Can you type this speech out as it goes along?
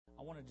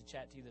wanted to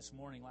chat to you this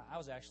morning. I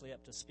was actually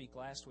up to speak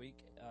last week.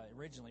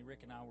 Originally, Rick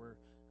and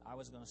I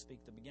was going to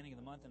speak the beginning of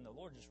the month, and the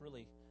Lord just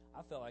really,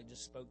 I felt like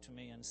just spoke to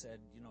me and said,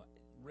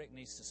 Rick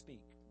needs to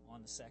speak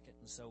on the 2nd.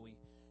 And so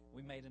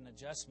we made an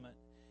adjustment.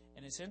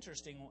 And it's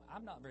interesting,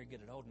 I'm not very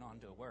good at holding on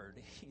to a word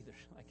either.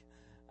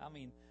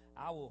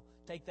 I will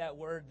take that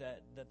word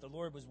that the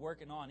Lord was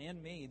working on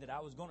in me that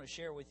I was going to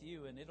share with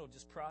you, and it'll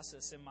just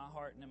process in my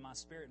heart and in my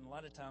spirit. And a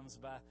lot of times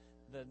by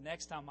the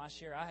next time I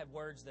share, I have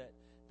words that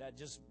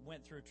just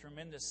went through a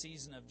tremendous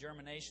season of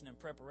germination and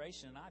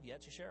preparation, and I've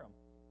yet to share them.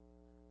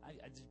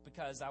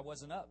 Because I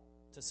wasn't up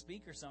to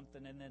speak or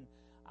something, and then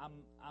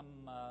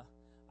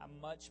I'm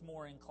much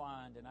more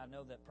inclined, and I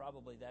know that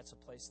probably that's a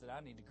place that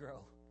I need to grow,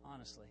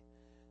 honestly.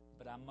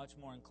 But I'm much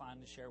more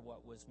inclined to share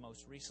what was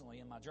most recently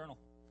in my journal.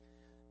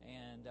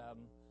 And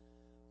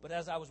but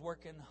as I was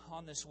working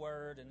on this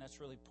word, and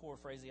that's really poor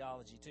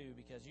phraseology too,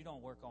 because you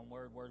don't work on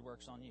word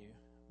works on you.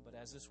 But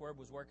as this word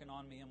was working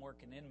on me and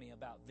working in me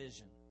about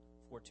vision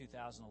for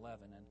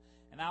 2011,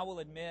 and I will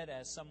admit,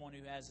 as someone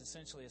who has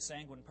essentially a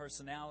sanguine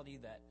personality,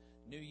 that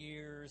New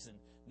Year's and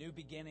new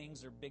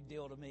beginnings are a big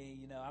deal to me.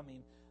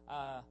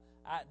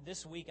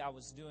 This week I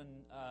was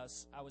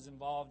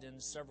involved in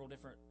several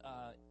different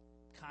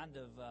kind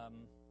of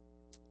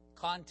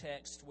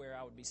context where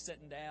I would be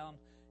sitting down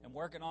and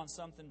working on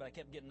something, but I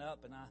kept getting up,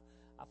 and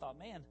I thought,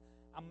 man,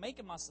 I'm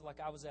making myself like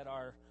I was at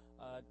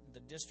the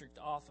district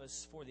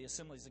office for the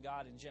Assemblies of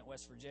God in Gent,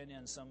 West Virginia,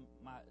 and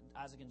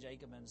Isaac and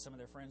Jacob and some of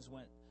their friends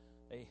went.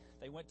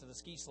 They went to the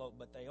ski slope,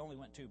 but they only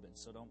went tubing,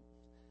 so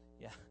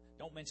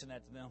don't mention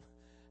that to them.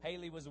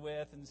 Haley was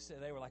with, and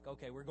they were like,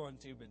 okay, we're going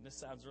tubing. This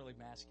sounds really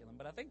masculine,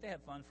 but I think they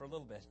had fun for a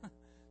little bit.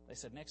 They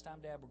said, next time,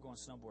 Dad, we're going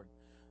snowboarding.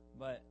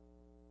 But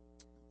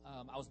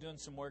I was doing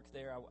some work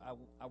there.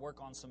 I work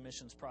on some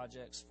missions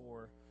projects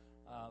for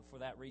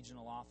that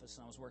regional office,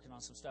 and I was working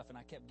on some stuff, and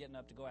I kept getting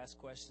up to go ask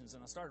questions,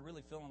 and I started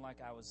really feeling like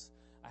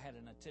I had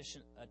an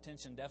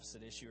attention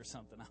deficit issue or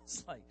something. I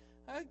was like,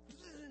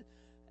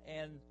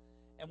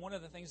 and one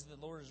of the things that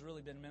the Lord has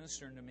really been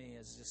ministering to me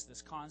is just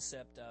this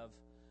concept of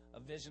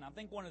vision. I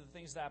think one of the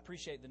things that I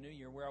appreciate the new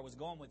year, where I was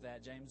going with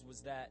that, James,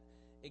 was that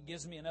it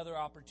gives me another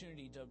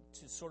opportunity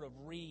to sort of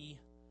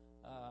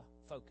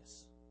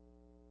focus.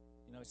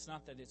 It's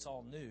not that it's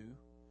all new.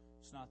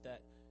 It's not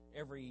that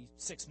every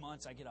 6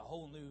 months I get a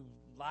whole new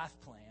life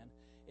plan.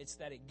 It's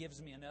that it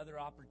gives me another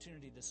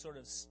opportunity to sort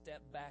of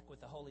step back with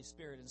the Holy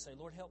Spirit and say,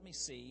 Lord, help me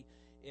see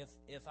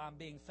if I'm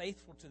being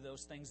faithful to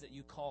those things that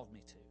you called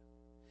me to.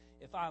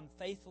 If I'm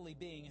faithfully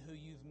being who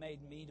you've made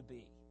me to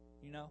be,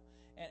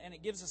 And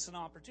it gives us an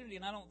opportunity.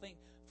 And I don't think,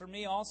 for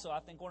me also, I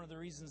think one of the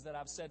reasons that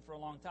I've said for a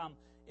long time,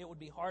 it would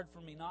be hard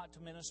for me not to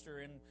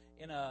minister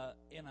in a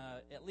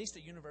at least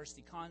a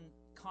university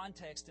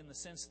context, in the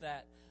sense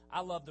that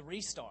I love the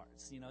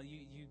restarts.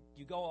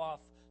 You go off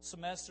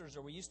semesters,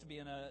 or we used to be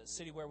in a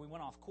city where we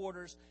went off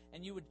quarters,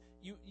 and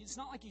it's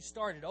not like you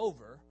started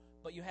over,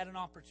 but you had an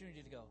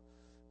opportunity to go,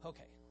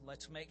 okay,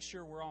 let's make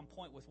sure we're on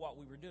point with what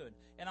we were doing.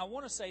 And I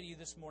want to say to you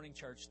this morning,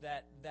 church,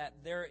 that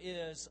there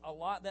is a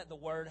lot that the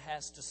Word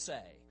has to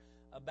say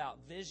about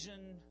vision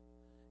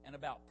and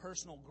about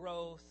personal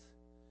growth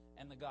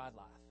and the God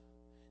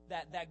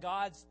life. That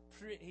God's,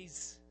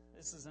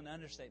 this is an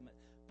understatement,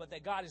 but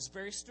that God is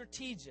very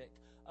strategic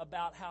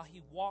about how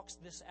He walks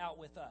this out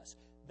with us.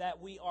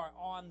 That we are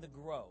on the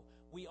grow.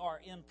 We are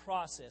in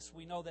process.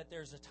 We know that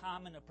there's a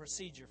time and a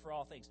procedure for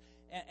all things.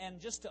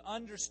 And just to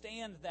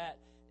understand that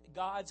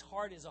God's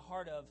heart is a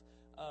heart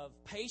of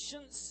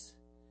patience,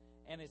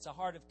 and it's a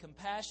heart of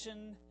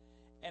compassion,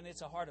 and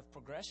it's a heart of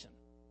progression.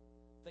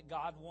 That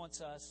God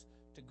wants us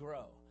to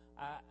grow.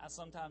 I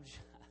sometimes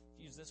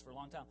use this for a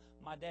long time.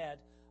 My dad,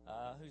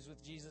 who's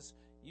with Jesus,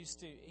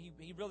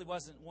 he really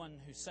wasn't one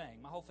who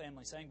sang. My whole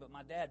family sang, but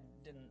my dad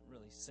didn't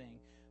really sing.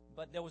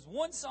 But there was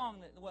one song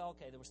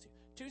there was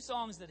two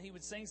songs that he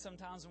would sing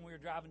sometimes when we were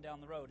driving down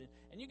the road.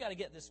 And you got to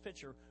get this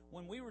picture.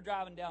 When we were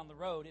driving down the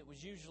road, it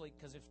was usually,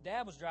 because if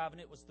Dad was driving,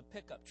 it was the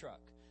pickup truck.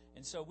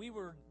 And so we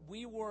were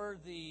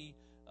the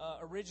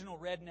original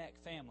redneck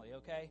family,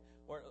 okay?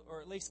 Or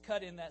at least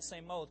cut in that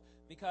same mold.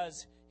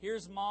 Because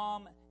here's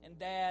Mom and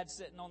Dad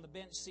sitting on the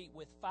bench seat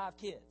with 5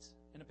 kids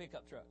in a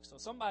pickup truck. So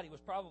somebody was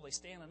probably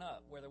standing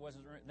up where there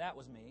wasn't room. That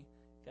was me.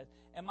 Okay.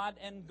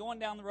 And going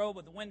down the road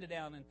with the window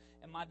down,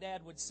 and my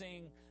dad would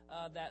sing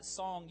that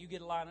song, "You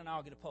Get a Line and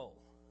I'll Get a Pole."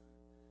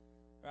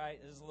 Right?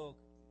 There's a little,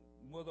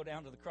 "We'll go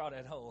down to the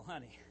crawdad hole,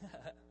 honey."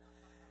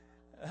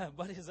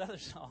 But his other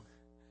song,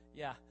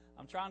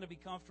 I'm trying to be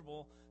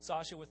comfortable,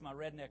 Sasha, with my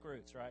redneck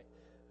roots, right?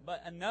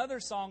 But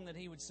another song that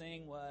he would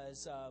sing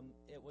was,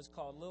 it was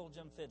called "Little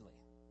Jim Fiddley."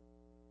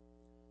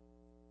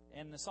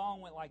 And the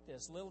song went like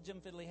this: "Little Jim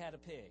Fiddley had a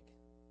pig.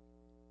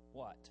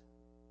 What?"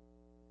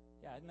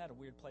 Yeah, isn't that a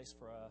weird place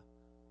for a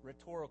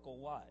rhetorical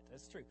what?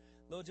 That's true.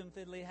 Little Jim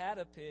Fiddley had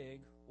a pig.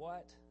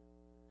 What?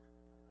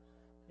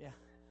 Yeah.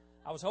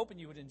 I was hoping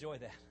you would enjoy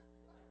that.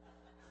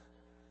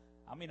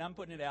 I'm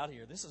putting it out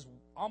here. This is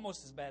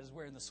almost as bad as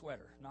wearing the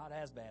sweater. Not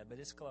as bad, but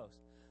it's close.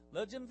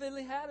 Little Jim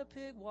Fiddley had a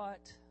pig.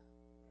 What?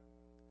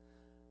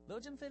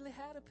 Little Jim Fiddley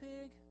had a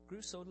pig.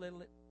 grew so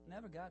little it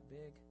never got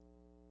big.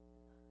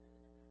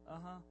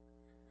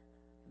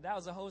 That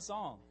was the whole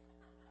song.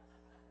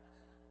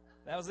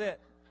 That was it.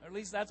 Or at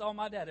least that's all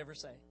my dad ever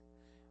say.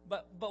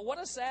 But what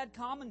a sad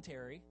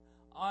commentary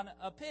on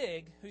a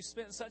pig who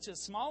spent such a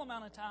small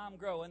amount of time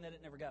growing that it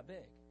never got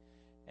big.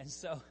 And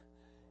so,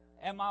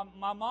 and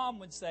my mom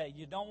would say,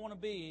 you don't want to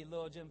be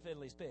little Jim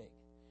Fiddley's pig.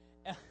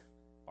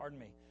 Pardon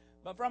me.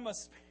 But from a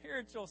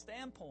spiritual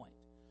standpoint,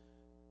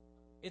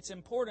 it's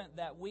important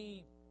that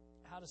we,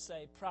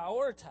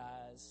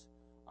 prioritize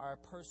our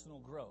personal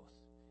growth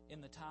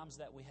in the times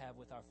that we have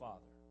with our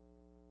Father.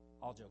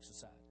 All jokes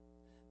aside.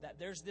 That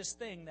there's this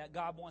thing that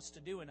God wants to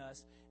do in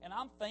us, and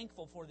I'm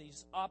thankful for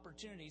these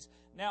opportunities.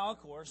 Now, of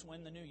course,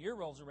 when the new year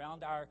rolls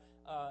around, our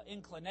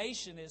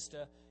inclination is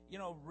to,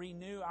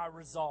 renew our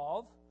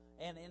resolve.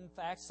 And in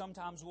fact,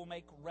 sometimes we'll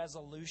make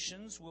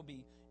resolutions.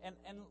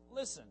 And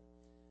listen,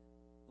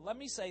 let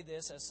me say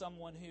this as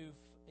someone who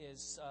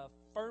is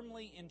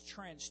firmly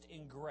entrenched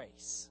in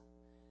grace.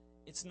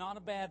 It's not a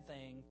bad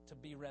thing to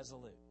be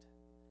resolute.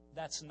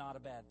 That's not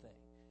a bad thing.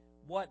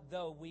 What,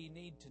 though, we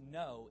need to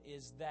know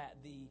is that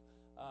the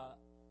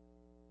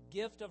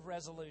gift of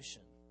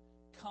resolution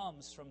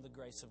comes from the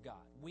grace of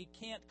God. We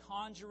can't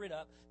conjure it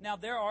up. Now,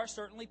 there are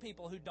certainly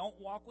people who don't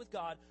walk with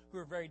God who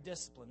are very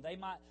disciplined.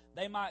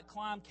 They might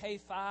climb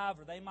K5,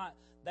 or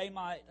they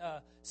might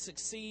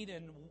succeed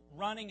in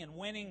running and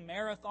winning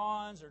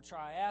marathons or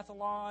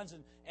triathlons,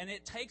 and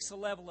it takes a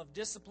level of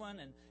discipline,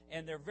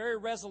 and they're very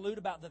resolute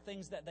about the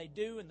things that they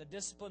do and the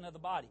discipline of the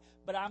body.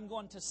 But I'm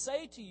going to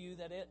say to you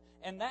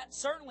and that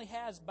certainly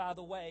has, by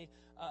the way,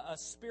 a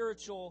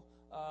spiritual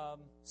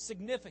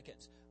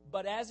significance.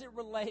 But as it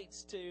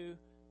relates to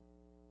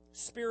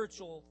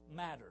spiritual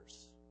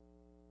matters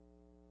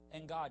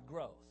and God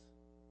growth,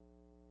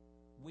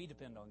 we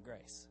depend on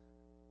grace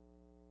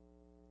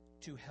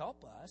to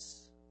help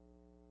us,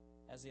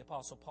 as the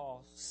Apostle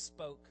Paul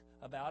spoke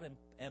about,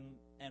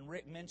 and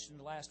Rick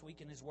mentioned last week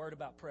in his word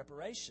about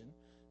preparation.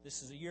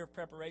 This is a year of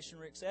preparation,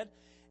 Rick said.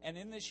 And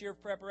in this year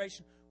of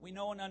preparation, we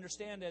know and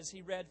understand, as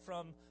he read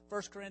from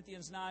 1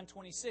 Corinthians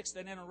 9:26,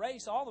 that in a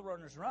race all the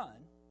runners run,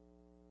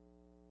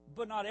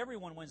 but not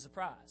everyone wins the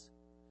prize.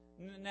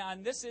 Now,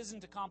 and this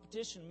isn't a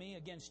competition, me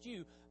against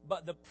you,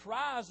 but the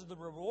prize of the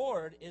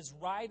reward is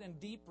right and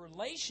deep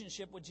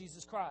relationship with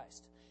Jesus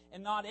Christ.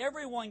 And not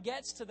everyone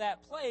gets to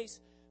that place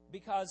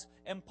because,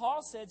 and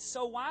Paul said,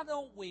 so why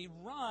don't we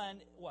run,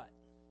 what?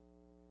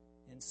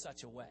 In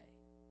such a way.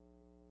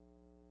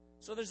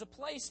 So there's a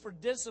place for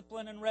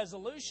discipline and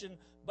resolution,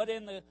 but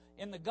in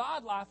the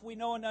God life, we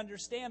know and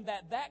understand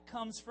that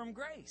comes from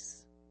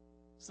grace.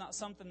 It's not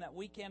something that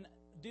we can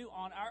do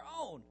on our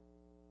own.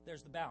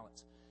 There's the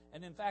balance.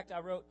 And in fact, I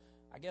wrote,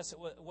 I guess it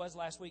was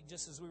last week,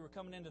 just as we were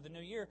coming into the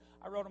new year,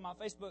 I wrote on my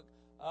Facebook,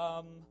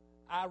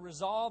 I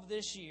resolved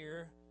this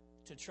year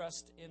to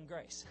trust in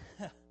grace.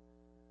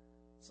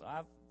 So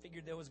I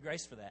figured there was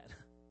grace for that.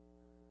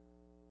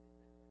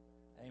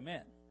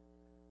 Amen.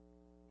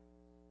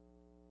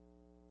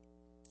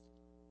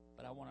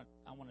 But I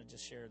want to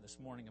just share this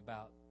morning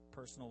about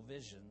personal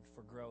vision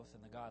for growth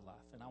in the God life.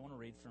 And I want to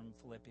read from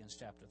Philippians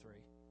chapter 3.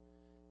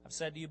 I've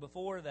said to you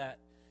before that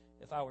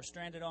if I were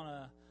stranded on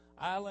an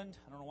island,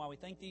 I don't know why we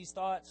think these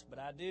thoughts, but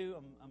I do.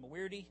 I'm a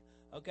weirdie,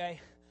 okay?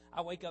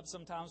 I wake up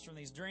sometimes from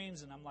these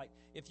dreams, and I'm like,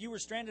 if you were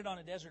stranded on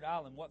a desert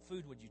island, what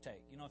food would you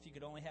take? If you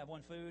could only have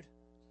one food?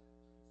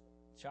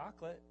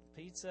 Chocolate,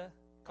 pizza,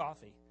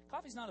 coffee.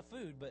 Coffee's not a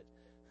food, but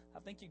I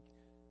think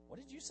what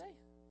did you say?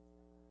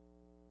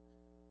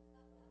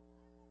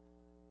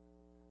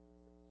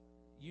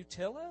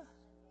 Utila?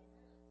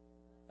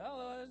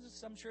 Oh,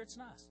 I'm sure it's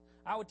nice.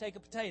 I would take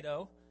a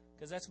potato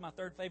because that's my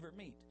third favorite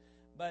meat.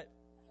 But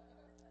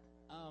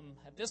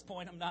at this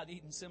point, I'm not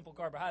eating simple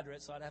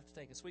carbohydrates, so I'd have to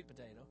take a sweet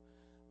potato.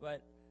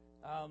 But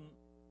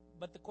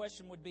the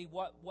question would be,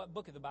 what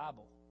book of the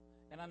Bible?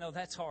 And I know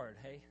that's hard,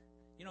 hey?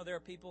 There are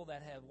people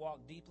that have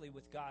walked deeply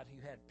with God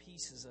who had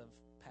pieces of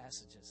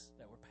passages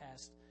that were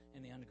passed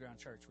in the underground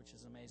church, which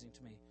is amazing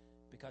to me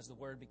because the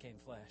Word became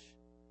flesh.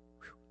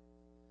 Whew.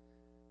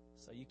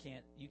 So you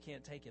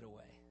can't take it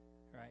away,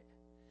 right?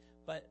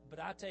 But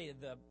I tell you,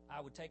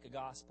 I would take a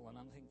gospel, and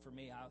I think for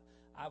me,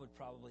 I would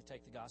probably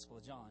take the Gospel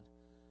of John,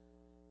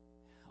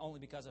 only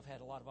because I've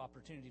had a lot of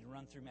opportunity to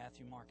run through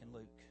Matthew, Mark, and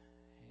Luke,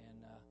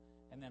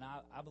 and then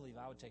I believe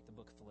I would take the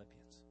book of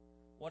Philippians.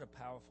 What a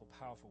powerful,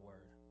 powerful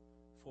word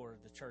for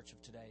the church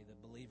of today,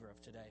 the believer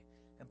of today.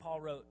 And Paul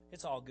wrote,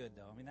 it's all good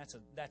though. I mean, that's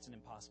an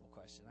impossible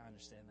question. I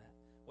understand that.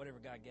 Whatever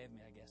God gave me,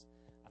 I guess.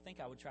 I think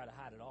I would try to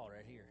hide it all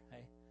right here,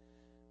 hey?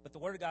 But the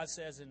Word of God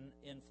says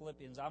in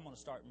Philippians, I'm going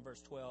to start in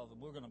verse 12,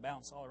 and we're going to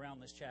bounce all around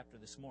this chapter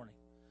this morning.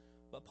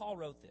 But Paul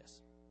wrote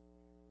this.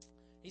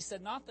 He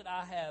said, not that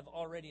I have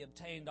already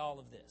obtained all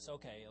of this.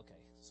 Okay.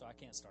 So I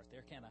can't start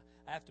there, can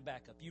I? I have to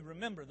back up. You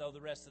remember, though,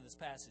 the rest of this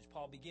passage.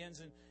 Paul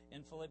begins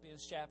in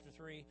Philippians chapter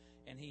 3,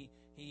 and he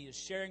is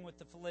sharing with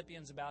the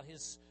Philippians about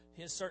his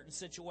certain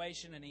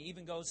situation, and he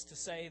even goes to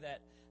say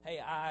that,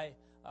 hey,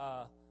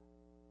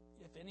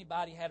 if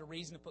anybody had a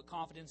reason to put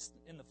confidence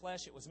in the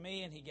flesh, it was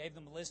me, and he gave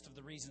them a list of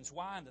the reasons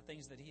why and the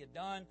things that he had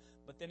done.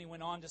 But then he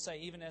went on to say,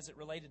 even as it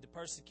related to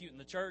persecuting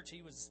the church,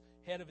 he was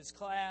head of his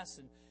class,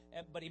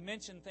 but he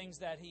mentioned things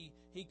that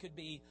he could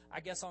be, I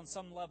guess, on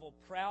some level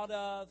proud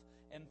of,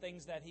 and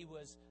things that he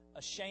was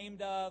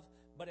ashamed of.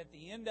 But at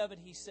the end of it,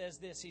 he says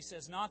this. He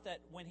says, not that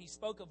when he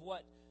spoke of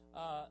what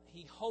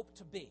he hoped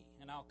to be,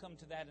 and I'll come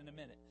to that in a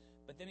minute.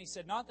 But then he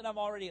said, not that I've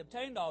already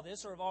obtained all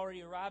this or have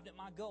already arrived at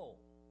my goal.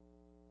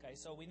 Okay,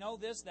 so we know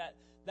this, that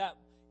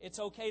it's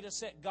okay to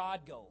set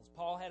God goals.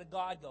 Paul had a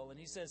God goal, and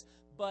he says,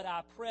 but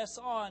I press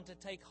on to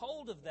take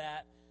hold of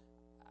that.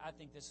 I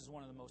think this is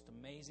one of the most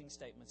amazing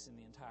statements in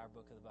the entire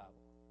book of the Bible,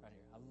 right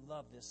here. I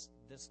love this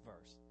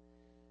verse.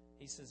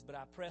 He says, but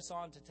I press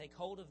on to take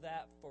hold of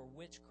that for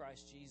which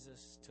Christ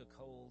Jesus took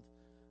hold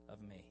of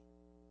me.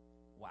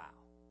 Wow.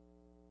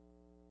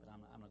 But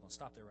I'm not going to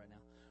stop there right now.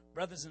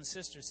 Brothers and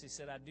sisters, he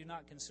said, I do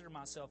not consider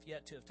myself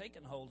yet to have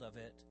taken hold of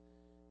it.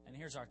 And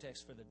here's our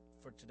text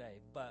for today.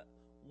 But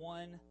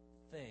one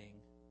thing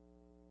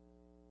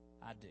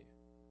I do.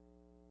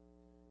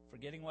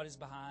 Forgetting what is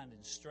behind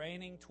and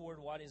straining toward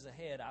what is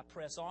ahead, I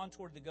press on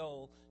toward the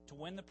goal to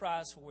win the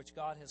prize for which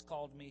God has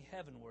called me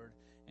heavenward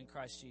in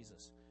Christ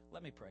Jesus.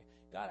 Let me pray.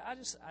 God,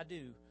 I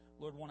do,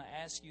 Lord, want to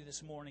ask you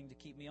this morning to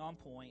keep me on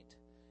point,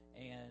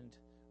 and,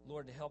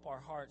 Lord, to help our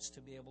hearts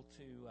to be able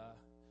to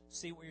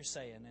see what you're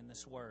saying in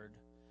this word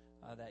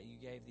that you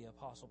gave the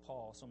Apostle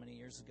Paul so many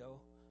years ago,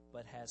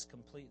 but has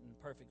complete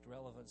and perfect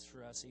relevance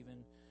for us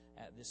even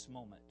at this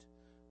moment.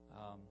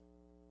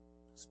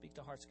 Speak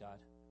to hearts, God,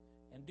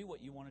 and do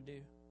what you want to do.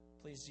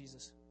 Please,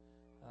 Jesus.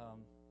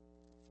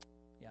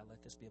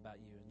 Let this be about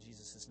you. In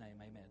Jesus' name,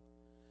 amen.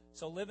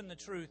 So living the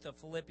truth of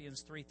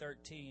Philippians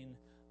 3:13,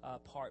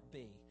 part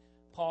B.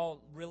 Paul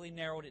really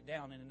narrowed it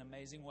down in an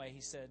amazing way.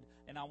 He said,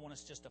 and I want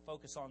us just to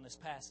focus on this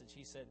passage.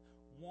 He said,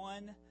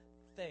 one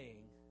thing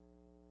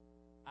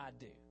I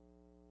do.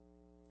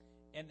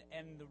 And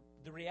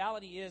the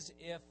reality is,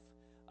 if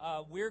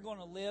we're going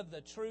to live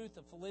the truth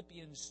of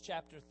Philippians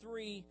chapter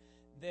 3,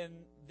 then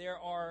there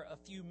are a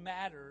few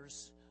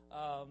matters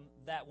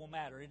that will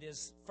matter. It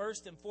is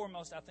first and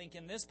foremost, I think,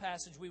 in this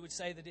passage, we would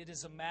say that it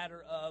is a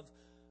matter of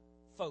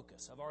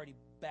focus. I've already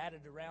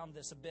batted around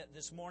this a bit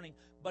this morning,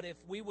 but if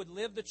we would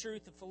live the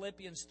truth of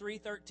Philippians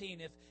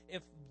 3:13,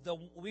 if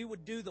we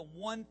would do the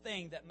one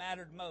thing that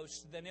mattered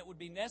most, then it would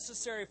be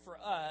necessary for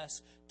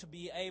us to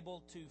be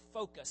able to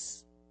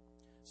focus.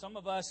 Some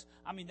of us,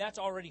 that's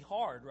already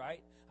hard,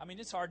 right?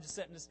 It's hard to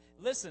sit and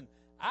listen.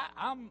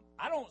 I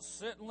don't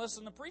sit and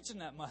listen to preaching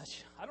that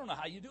much. I don't know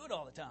how you do it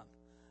all the time.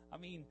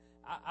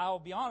 I'll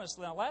be honest.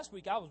 Now, last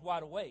week I was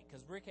wide awake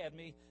because Rick had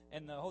me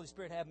and the Holy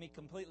Spirit had me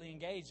completely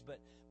engaged.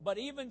 But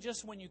even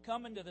just when you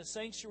come into the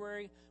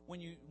sanctuary,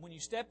 when you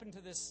step into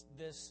this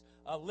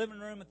living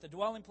room at the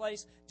dwelling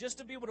place, just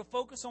to be able to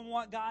focus on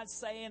what God's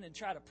saying and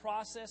try to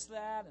process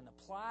that and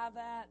apply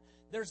that,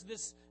 there's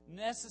this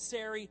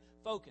necessary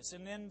focus.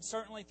 And then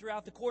certainly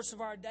throughout the course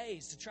of our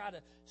days to try to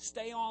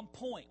stay on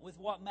point with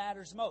what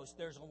matters most.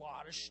 There's a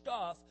lot of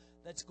stuff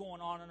that's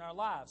going on in our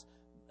lives.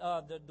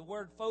 The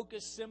word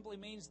focus simply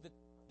means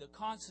the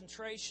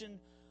concentration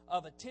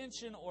of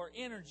attention or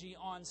energy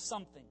on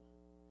something.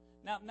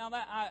 Now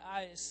that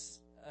I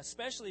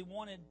especially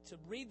wanted to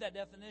read that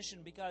definition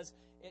because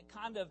it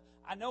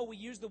I know we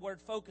use the word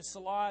focus a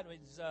lot.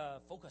 It's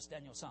focus,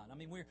 Daniel son.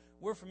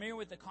 We're familiar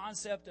with the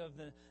concept of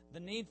the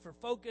need for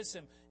focus,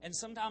 and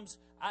sometimes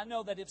I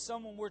know that if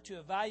someone were to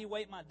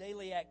evaluate my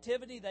daily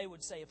activity, they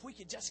would say, if we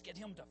could just get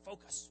him to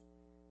focus.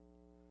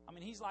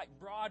 He's like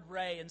broad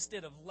ray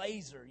instead of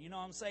laser, you know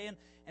what I'm saying?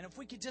 And if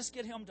we could just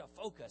get him to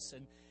focus,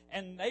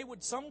 and they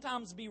would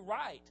sometimes be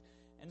right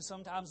and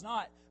sometimes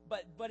not,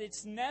 but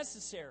it's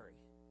necessary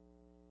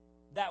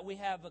that we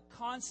have a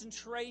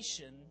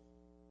concentration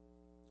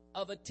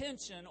of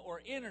attention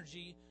or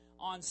energy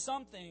on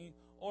something,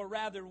 or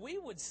rather we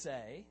would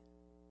say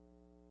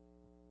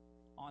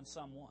on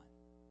someone,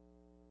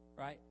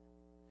 right?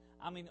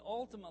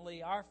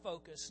 Ultimately our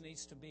focus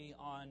needs to be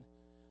on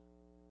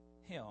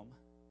Him,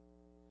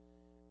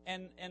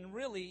 and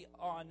really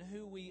on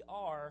who we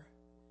are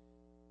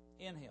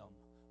in Him.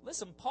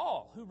 Listen,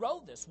 Paul, who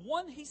wrote this,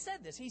 he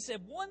said this. He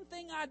said, one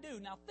thing I do.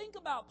 Now think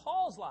about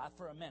Paul's life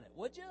for a minute,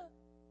 would you?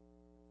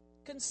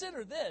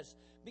 Consider this,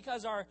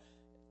 because our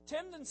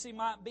tendency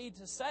might be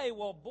to say,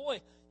 well, boy,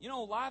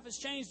 life has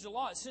changed a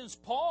lot since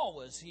Paul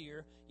was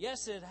here.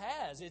 Yes, it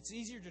has. It's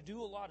easier to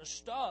do a lot of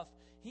stuff.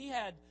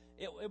 It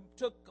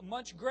took a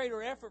much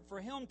greater effort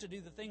for him to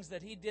do the things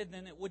that he did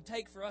than it would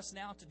take for us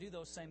now to do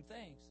those same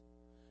things.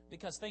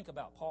 Because think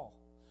about Paul.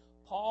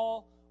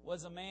 Paul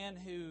was a man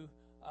who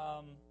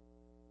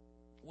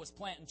was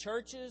planting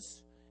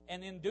churches,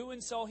 and in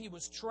doing so, he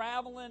was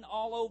traveling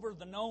all over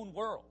the known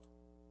world.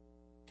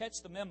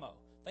 Catch the memo.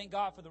 Thank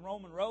God for the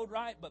Roman road,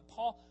 right? But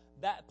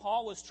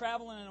Paul was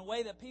traveling in a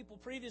way that people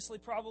previously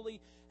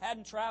probably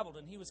hadn't traveled,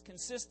 and he was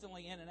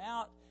consistently in and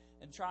out.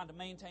 and trying to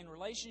maintain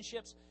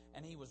relationships,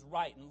 and he was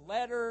writing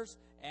letters,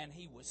 and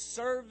he was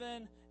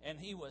serving, and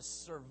he was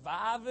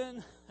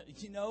surviving,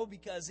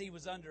 because he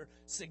was under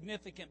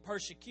significant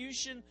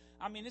persecution.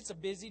 I mean, it's a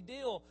busy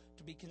deal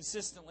to be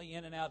consistently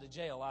in and out of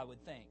jail, I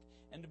would think.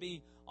 And to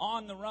be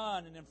on the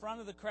run and in front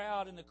of the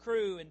crowd and the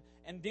crew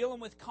and dealing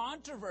with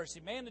controversy.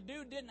 Man, the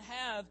dude didn't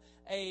have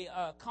a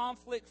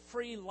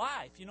conflict-free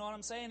life. You know what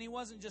I'm saying? He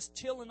wasn't just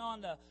chilling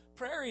on the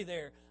prairie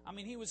there. I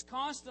mean, he was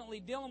constantly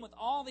dealing with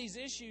all these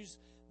issues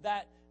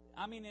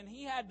and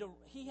he had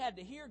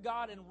to hear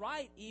God and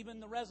write even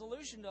the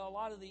resolution to a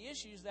lot of the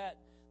issues that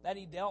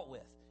he dealt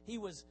with.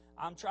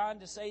 I'm trying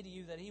to say to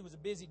you that he was a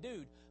busy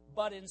dude.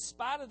 But in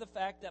spite of the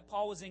fact that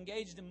Paul was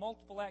engaged in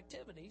multiple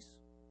activities,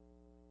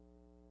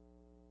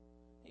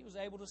 he was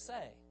able to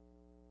say,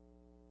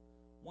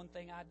 one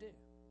thing I do.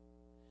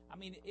 I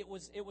mean, it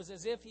was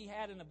as if he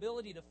had an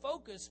ability to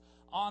focus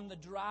on the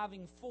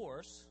driving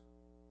force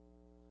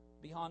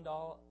behind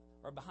all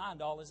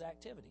his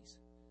activities.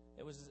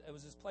 It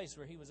was his place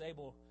where he was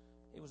able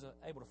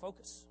to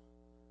focus.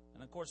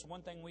 And of course,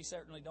 one thing we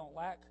certainly don't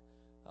lack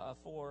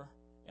for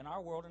in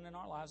our world and in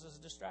our lives is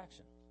a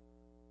distraction,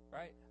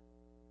 right?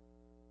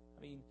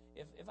 I mean,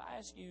 if I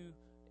ask you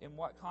in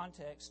what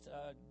context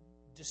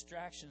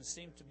distractions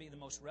seem to be the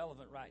most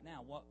relevant right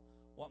now,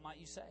 what might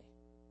you say?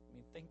 I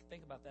mean,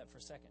 think about that for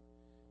a second.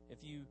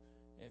 If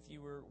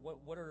you were,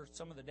 what are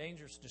some of the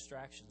dangerous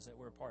distractions that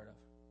we're a part of?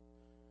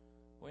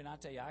 Well, and I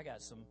tell you, I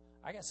got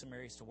some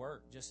areas to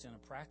work just in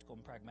a practical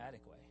and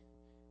pragmatic way.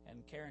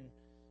 And Karen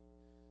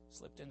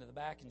slipped into the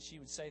back, and she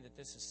would say that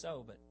this is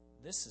so, but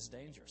this is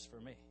dangerous for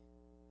me.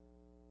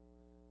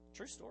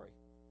 True story.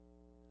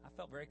 I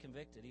felt very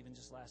convicted even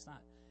just last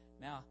night.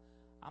 Now,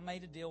 I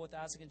made a deal with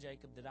Isaac and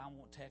Jacob that I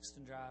won't text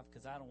and drive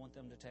because I don't want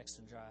them to text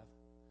and drive.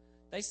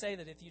 They say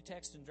that if you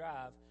text and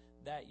drive,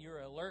 that your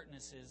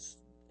alertness is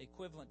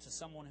equivalent to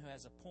someone who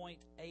has a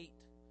 0.8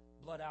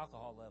 blood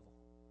alcohol level,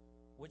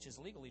 which is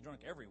legally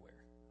drunk everywhere.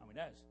 I mean,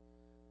 that is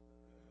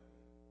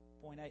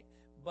 0.8.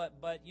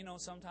 But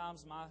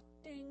sometimes my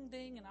ding,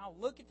 ding, and I'll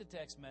look at the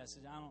text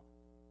message. Wow,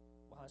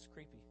 that's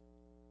creepy.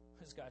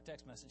 I just got a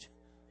text message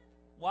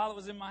while it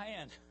was in my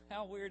hand.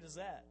 How weird is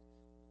that?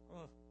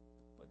 Oh,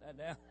 put that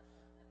down.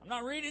 I'm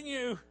not reading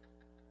you.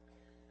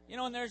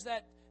 And there's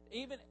that,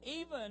 even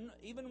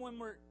when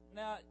we're,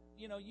 now,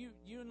 you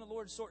and the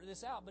Lord sorted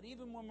this out, but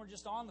even when we're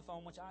just on the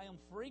phone, which I am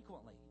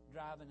frequently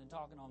driving and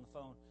talking on the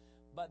phone,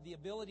 but the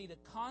ability to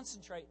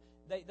concentrate,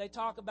 they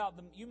talk about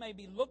them. You may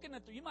be looking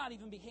at, you might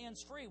even be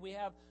hands-free. We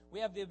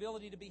have the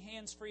ability to be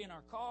hands-free in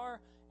our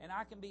car, and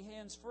I can be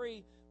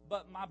hands-free,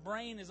 but my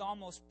brain is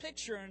almost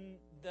picturing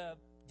the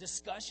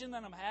discussion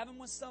that I'm having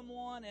with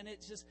someone, and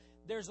it's just,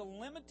 there's a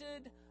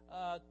limited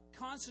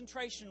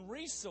concentration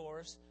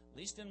resource, at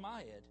least in my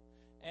head.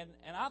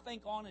 And I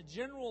think on a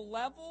general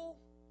level,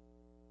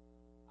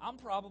 I'm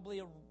probably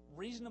a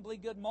reasonably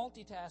good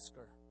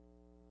multitasker.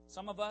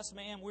 Some of us,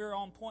 man, we're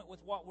on point with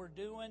what we're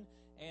doing,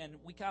 and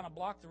we kind of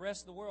block the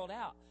rest of the world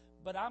out.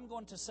 But I'm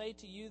going to say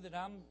to you that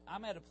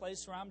I'm at a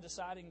place where I'm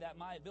deciding that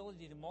my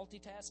ability to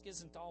multitask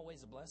isn't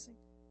always a blessing.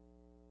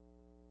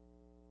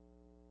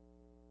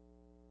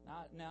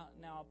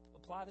 Now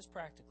apply this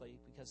practically,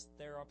 because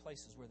there are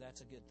places where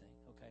that's a good thing,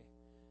 okay?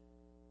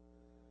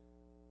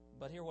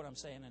 But hear what I'm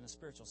saying in a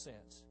spiritual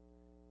sense.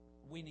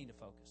 We need to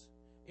focus.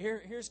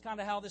 Here's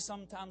kind of how this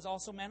sometimes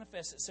also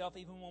manifests itself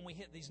even when we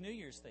hit these New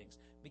Year's things.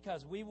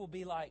 Because we will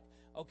be like,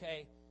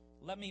 okay,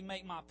 let me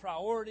make my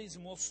priorities,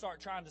 and we'll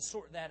start trying to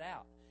sort that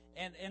out.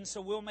 And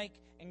so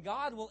and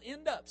God will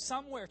end up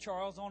somewhere,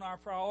 Charles, on our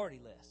priority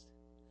list.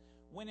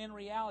 When in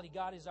reality,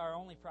 God is our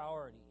only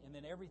priority. And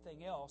then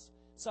everything else,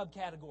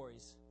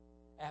 subcategories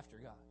after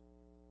God.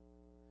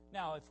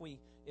 Now,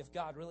 if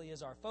God really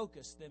is our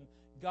focus, then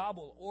God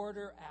will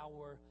order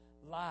our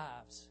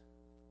lives.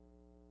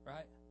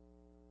 Right?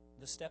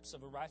 The steps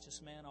of a righteous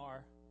man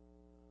are,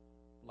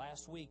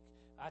 last week,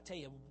 I tell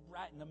you,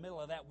 right in the middle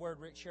of that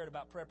word Rick shared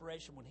about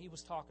preparation, when he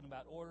was talking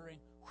about ordering,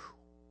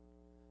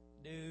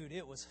 dude,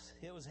 it was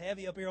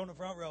heavy up here on the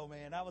front row,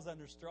 man. I was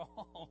under strong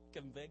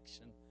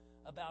conviction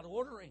about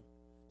ordering.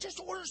 Just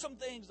order some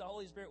things, the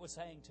Holy Spirit was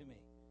saying to me.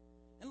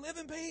 And live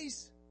in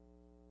peace.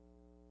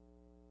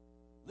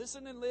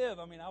 Listen and live.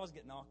 I mean, I was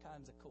getting all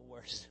kinds of cool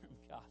words from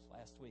God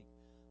last week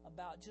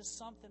about just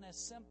something as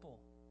simple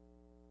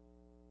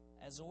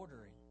as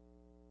ordering.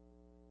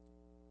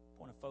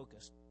 Point of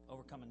focus,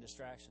 overcoming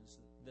distractions.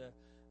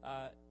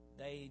 I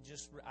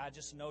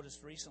just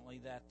noticed recently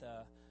that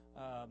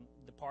the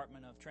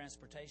Department of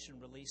Transportation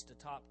released a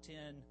top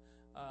 10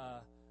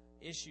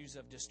 issues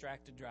of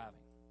distracted driving.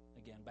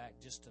 Again, back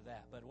just to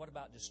that. But what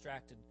about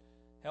distracted?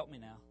 Help me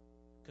now.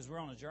 Because we're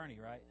on a journey,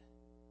 right?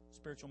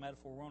 Spiritual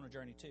metaphor, we're on a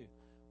journey too.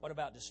 What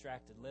about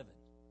distracted living?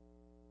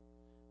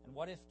 And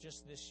what if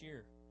just this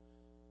year,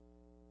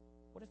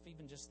 what if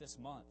even just this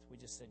month, we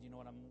just said, you know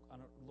what,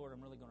 Lord,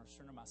 I'm really going to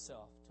surrender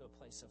myself to a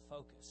place of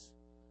focus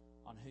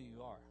on who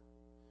you are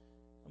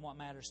and what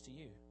matters to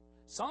you.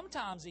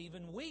 Sometimes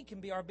even we can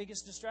be our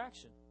biggest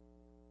distraction.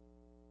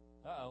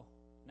 Uh-oh,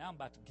 now I'm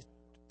about to get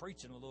to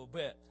preaching a little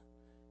bit.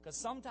 Because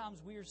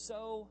sometimes we are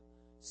so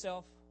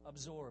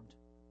self-absorbed,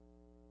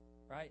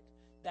 right?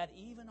 That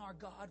even our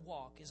God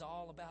walk is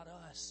all about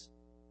us.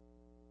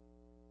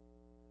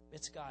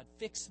 It's God,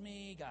 fix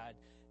me, God.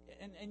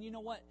 And you know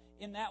what?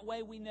 In that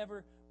way, we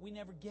never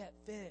get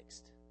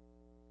fixed.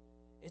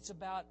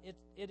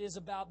 It is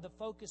about the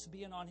focus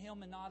being on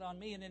Him and not on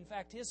me. And in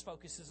fact, His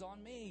focus is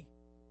on me.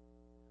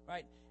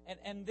 Right?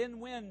 And then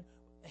when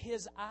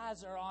His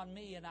eyes are on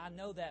me, and I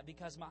know that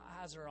because my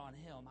eyes are on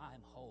Him, I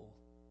am whole.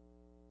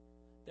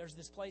 There's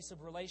this place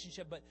of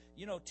relationship, but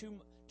you know,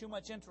 too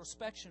much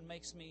introspection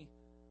makes me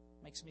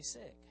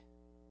sick.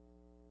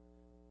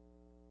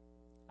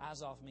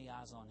 Eyes off me,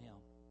 eyes on Him.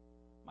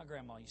 My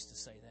grandma used to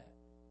say that.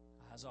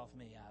 Eyes off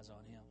me, eyes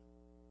on Him.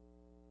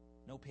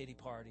 No pity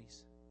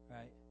parties,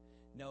 right?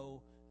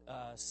 No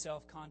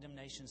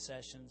self-condemnation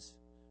sessions.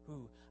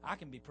 Ooh, I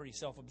can be pretty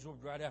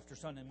self-absorbed right after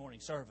Sunday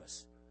morning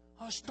service.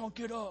 I stunk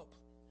it up.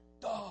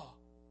 Duh.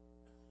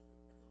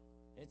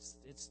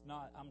 It's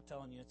not, I'm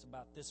telling you, it's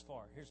about this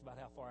far. Here's about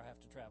how far I have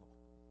to travel.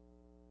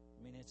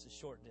 I mean, it's a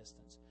short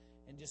distance.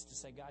 And just to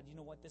say, God, you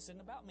know what? This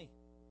isn't about me.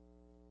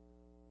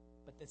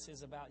 But this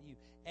is about you.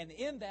 And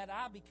in that,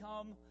 I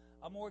become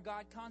a more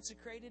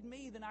God-consecrated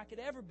me than I could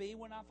ever be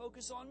when I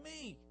focus on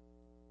me.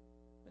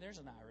 But there's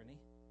an irony,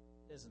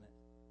 isn't it?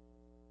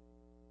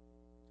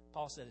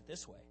 Paul said it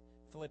this way,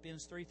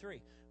 Philippians 3:3.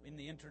 In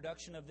the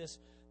introduction of this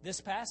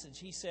passage,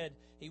 he said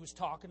he was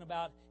talking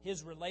about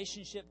his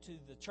relationship to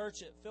the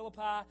church at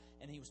Philippi,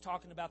 and he was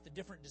talking about the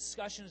different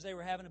discussions they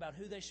were having about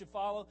who they should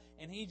follow,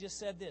 and he just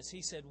said this.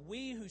 He said,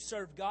 we who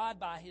serve God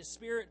by His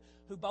Spirit,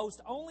 who boast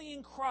only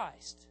in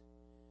Christ,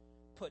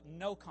 put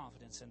no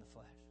confidence in the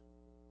flesh.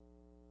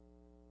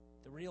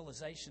 The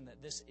realization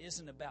that this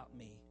isn't about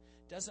me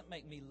doesn't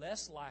make me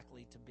less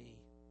likely to be,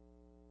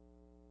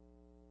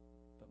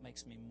 but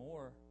makes me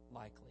more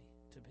likely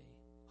to be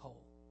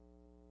whole.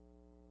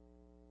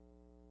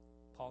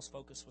 Paul's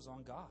focus was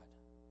on God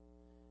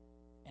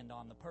and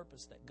on the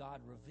purpose that God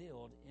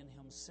revealed in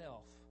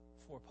Himself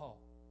for Paul.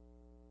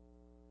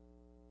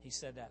 He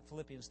said that.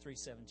 Philippians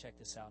 3:7, check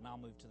this out, and I'll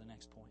move to the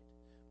next point.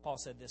 Paul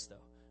said this, though,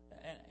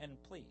 and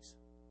please,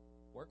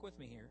 work with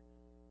me here.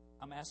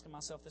 I'm asking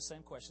myself the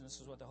same question. This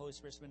is what the Holy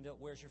Spirit's been doing.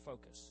 Where's your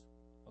focus?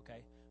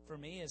 Okay? For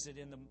me, is it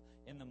in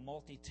the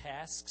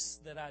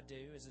multitasks that I do?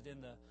 Is it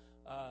in the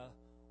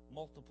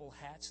multiple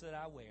hats that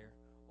I wear?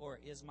 Or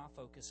is my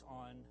focus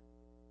on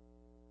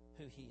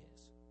who He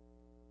is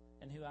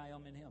and who I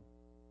am in Him?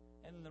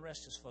 And then the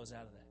rest just flows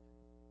out of that.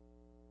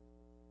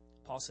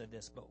 Paul said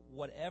this, but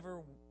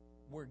whatever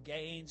were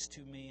gains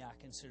to me, I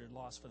considered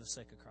loss for the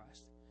sake of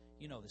Christ.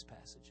 You know this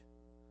passage.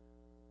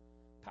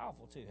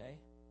 Powerful too, hey?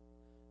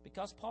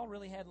 Because Paul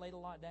really had laid a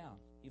lot down.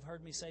 You've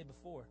heard me say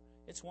before,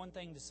 it's one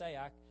thing to say,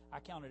 I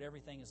counted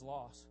everything as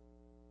loss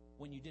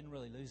when you didn't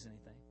really lose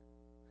anything.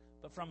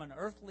 But from an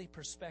earthly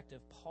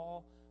perspective,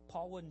 Paul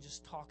wasn't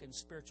just talking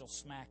spiritual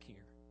smack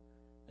here.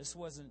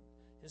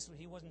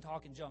 He wasn't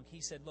talking junk.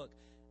 He said, look,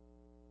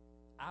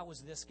 I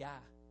was this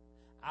guy.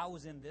 I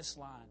was in this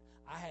line.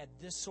 I had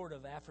this sort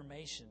of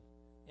affirmation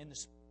in the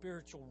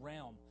spiritual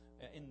realm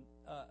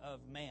of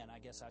man. I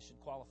guess I should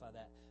qualify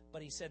that.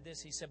 But he said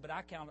this. He said, but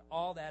I count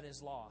all that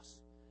as loss.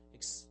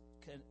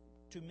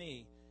 To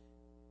me,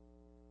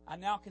 I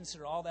now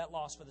consider all that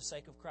loss for the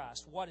sake of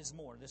Christ. What is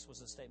more? This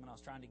was the statement I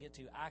was trying to get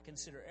to. I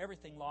consider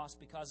everything lost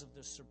because of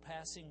the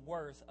surpassing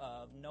worth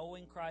of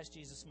knowing Christ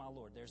Jesus my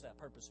Lord. There's that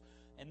purpose.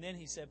 And then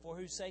he said, for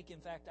whose sake, in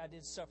fact, I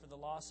did suffer the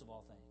loss of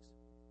all things.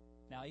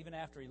 Now, even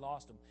after he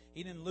lost them,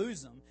 he didn't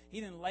lose them. He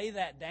didn't lay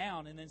that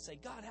down and then say,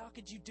 God, how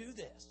could you do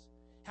this?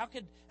 How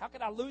could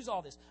I lose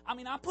all this? I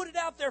mean, I put it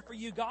out there for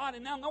you, God,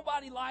 and now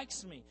nobody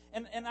likes me.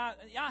 And I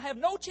have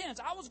no chance.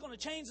 I was going to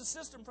change the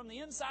system from the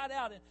inside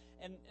out,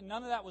 and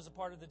none of that was a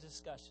part of the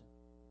discussion.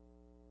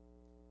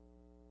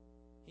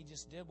 He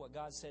just did what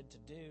God said to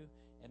do,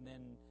 and then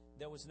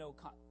there was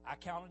I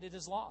counted it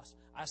as loss.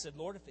 I said,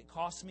 Lord, if it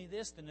costs me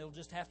this, then it'll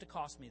just have to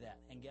cost me that.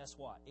 And guess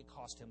what? It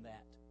cost him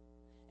that.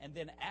 And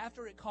then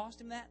after it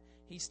cost him that,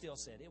 he still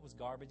said it was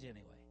garbage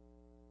anyway.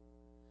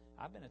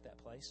 I've been at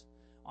that place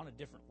on a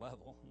different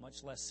level,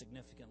 much less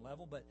significant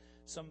level, but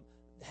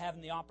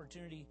having the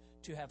opportunity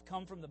to have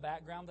come from the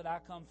background that I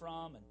come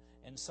from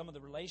and some of the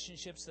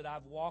relationships that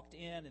I've walked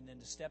in, and then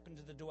to step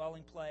into the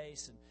dwelling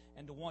place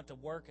and to want to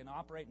work and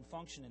operate and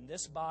function in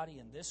this body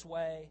in this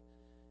way,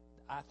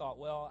 I thought,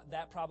 well,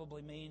 that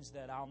probably means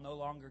that I'll no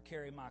longer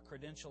carry my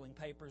credentialing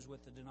papers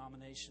with the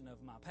denomination of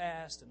my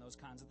past and those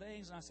kinds of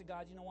things. And I said,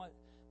 God, you know what?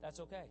 That's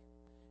okay.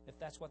 If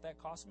that's what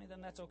that cost me,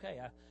 then that's okay.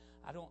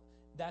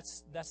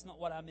 That's not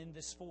what I'm in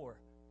this for.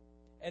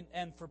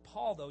 And for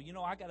Paul, though,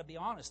 I got to be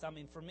honest. I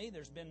mean, for me,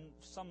 there's been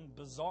some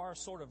bizarre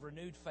sort of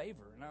renewed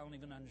favor, and I don't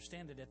even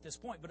understand it at this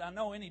point. But I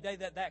know any day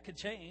that could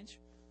change,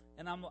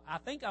 and I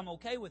think I'm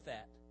okay with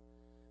that.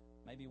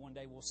 Maybe one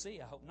day we'll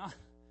see. I hope not.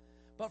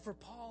 But for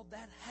Paul,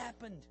 that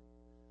happened.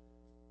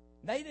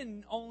 They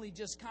didn't only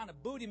just kind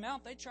of boot him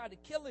out; they tried to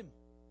kill him.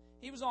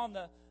 He was on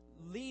the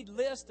lead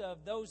list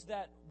of those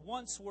that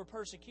once were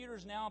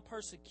persecutors, now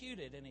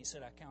persecuted. And he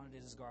said, I counted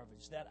it as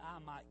garbage, that I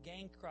might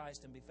gain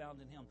Christ and be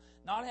found in him.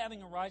 Not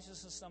having a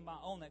righteousness of my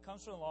own that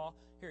comes from the law.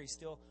 Here he's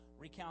still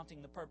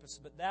recounting the purpose.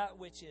 But that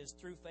which is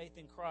through faith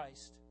in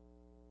Christ.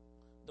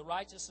 The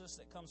righteousness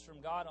that comes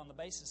from God on the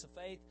basis of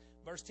faith.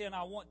 Verse 10,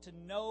 I want to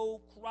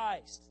know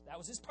Christ. That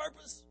was his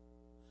purpose.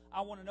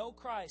 I want to know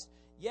Christ.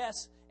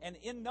 Yes, and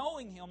in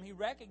knowing him, he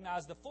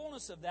recognized the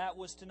fullness of that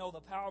was to know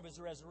the power of his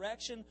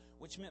resurrection,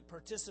 which meant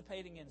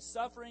participating in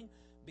suffering,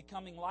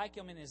 becoming like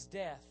him in his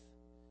death,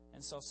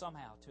 and so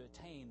somehow to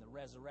attain the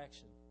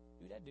resurrection.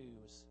 Dude, that dude he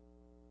was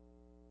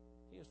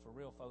for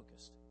real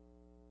focused.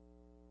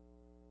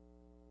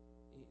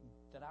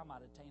 That I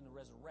might attain the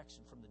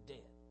resurrection from the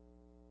dead.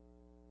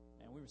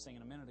 And we were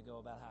singing a minute ago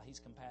about how he's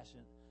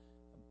compassionate.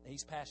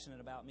 He's passionate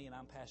about me and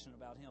I'm passionate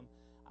about him.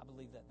 I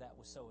believe that that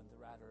was so in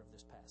the writer of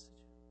this passage.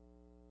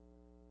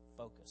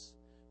 Focus.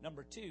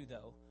 Number 2,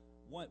 though,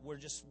 we're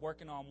just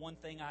working on one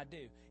thing I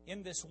do.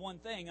 In this one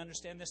thing,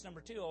 understand this number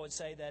 2, I would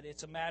say that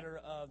it's a matter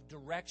of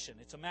direction.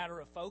 It's a matter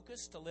of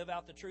focus to live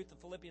out the truth of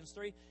Philippians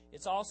 3.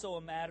 It's also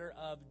a matter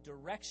of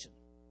direction.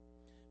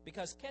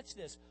 Because, catch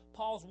this,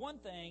 Paul's one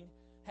thing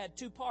had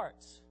 2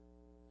 parts.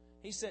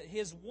 He said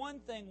his one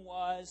thing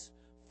was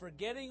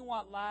forgetting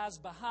what lies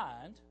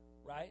behind,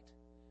 right?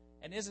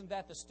 And isn't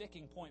that the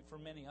sticking point for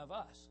many of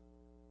us?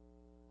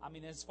 I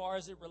mean, as far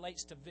as it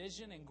relates to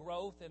vision and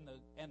growth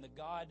and the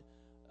God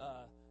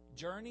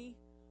journey,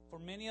 for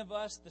many of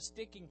us, the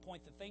sticking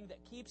point, the thing that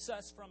keeps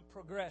us from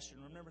progression.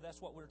 Remember, that's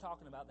what we were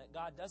talking about, that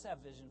God does have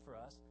vision for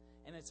us,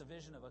 and it's a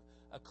vision of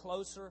a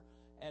closer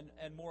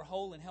and more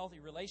whole and healthy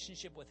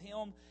relationship with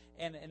Him,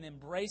 and an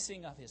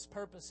embracing of His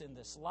purpose in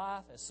this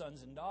life as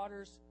sons and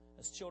daughters,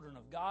 as children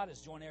of God, as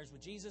joint heirs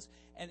with Jesus.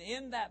 And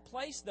in that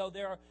place, though,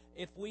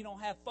 if we don't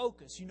have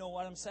focus, you know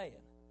what I'm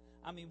saying?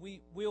 I mean,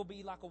 we'll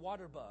be like a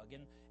water bug,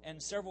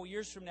 and several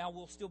years from now,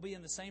 we'll still be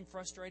in the same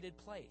frustrated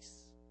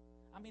place.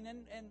 I mean,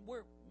 and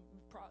we're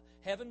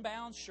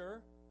heaven-bound,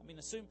 sure. I mean,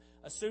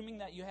 assuming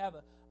that you have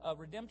a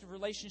redemptive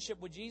relationship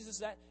with Jesus,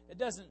 that it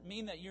doesn't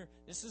mean that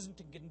this isn't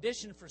a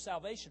condition for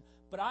salvation.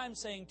 But I'm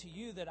saying to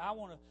you that I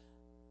want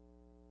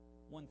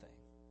one thing,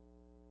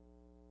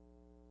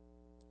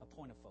 a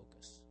point of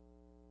focus.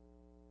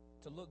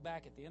 To look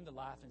back at the end of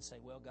life and say,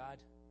 well, God,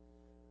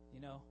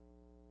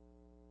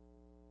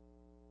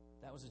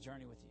 that was a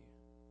journey with you,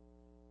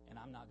 and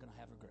I'm not going to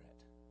have regret.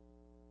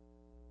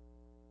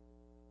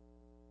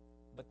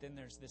 But then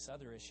there's this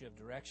other issue of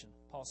direction.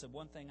 Paul said,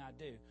 one thing I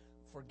do,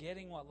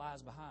 forgetting what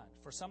lies behind.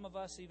 For some of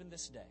us, even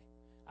this day.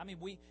 I mean,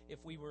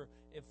 if we were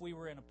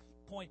in a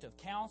point of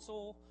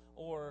counsel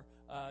or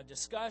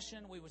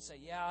discussion, we would say,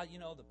 yeah,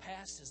 the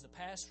past is the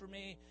past for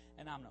me,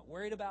 and I'm not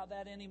worried about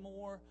that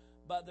anymore.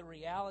 But the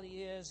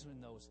reality is,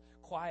 in those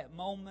quiet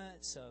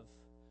moments of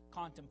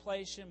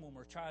contemplation, when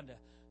we're trying to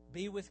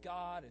be with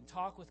God and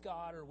talk with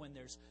God, or when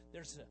there's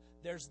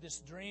this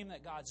dream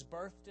that God's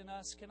birthed in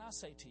us, can I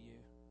say to you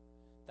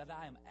that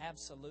I am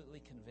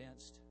absolutely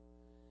convinced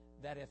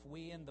that if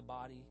we in the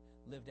body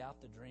lived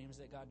out the dreams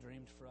that God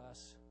dreamed for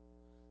us,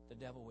 the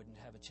devil wouldn't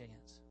have a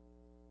chance.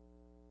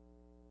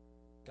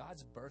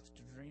 God's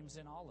birthed dreams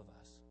in all of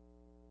us.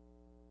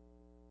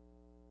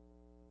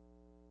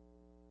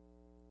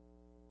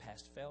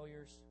 Past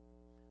failures,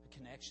 a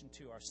connection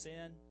to our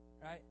sin,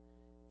 right?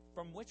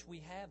 From which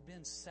we have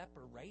been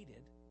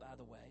separated, by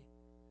the way.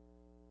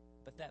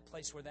 But that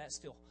place where that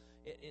still,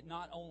 it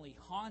not only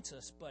haunts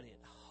us, but it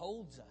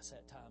holds us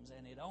at times,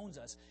 and it owns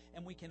us,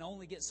 and we can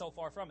only get so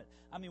far from it.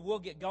 I mean, we'll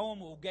get going,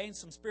 we'll gain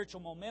some spiritual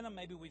momentum,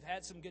 maybe we've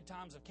had some good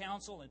times of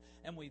counsel,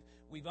 and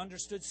we've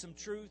understood some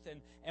truth,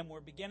 and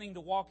we're beginning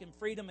to walk in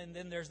freedom, and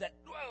then there's that,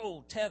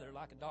 tether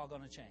like a dog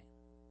on a chain.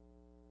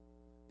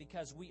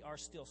 Because we are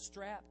still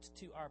strapped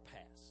to our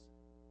past.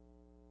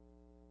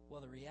 Well,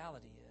 the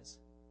reality is,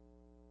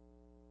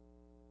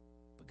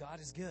 but God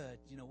is good.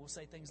 We'll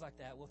say things like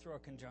that. We'll throw a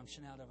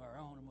conjunction out of our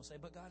own, and we'll say,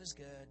 but God is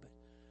good. But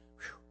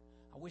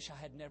I wish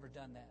I had never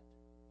done that.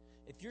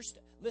 If you're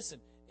listen,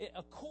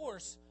 of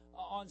course,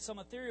 on some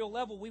ethereal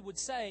level, we would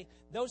say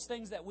those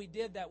things that we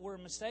did that were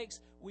mistakes,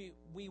 we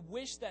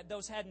wish that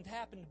those hadn't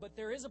happened. But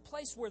there is a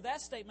place where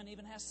that statement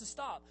even has to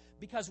stop,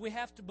 because we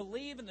have to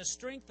believe in the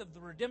strength of the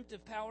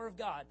redemptive power of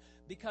God.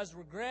 Because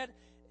regret,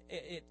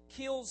 it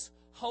kills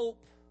hope,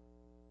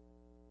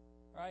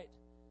 right?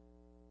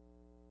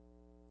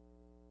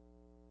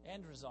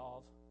 And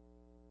resolve,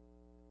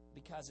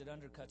 because it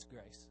undercuts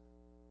grace.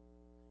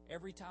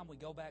 Every time we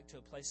go back to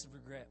a place of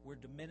regret, we're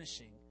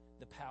diminishing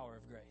the power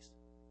of grace.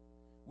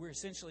 We're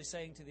essentially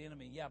saying to the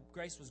enemy, yeah,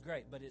 grace was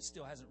great, but it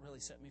still hasn't really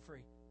set me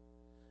free.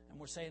 And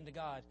we're saying to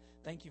God,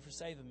 thank you for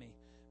saving me,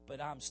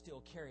 but I'm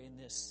still carrying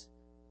this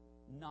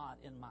knot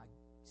in my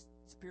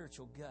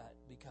spiritual gut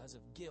because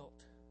of guilt.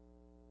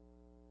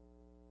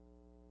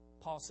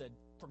 Paul said,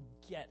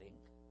 forgetting.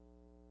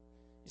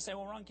 You say,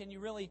 well, Ron, can you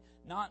really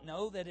not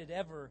know that it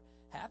ever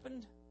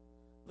happened?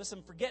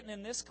 Listen, forgetting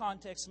in this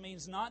context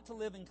means not to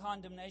live in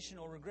condemnation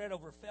or regret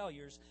over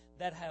failures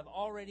that have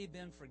already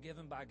been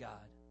forgiven by God.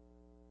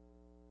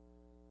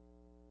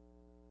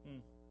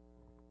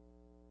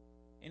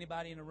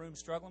 Anybody in the room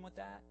struggling with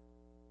that?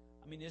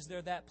 I mean, is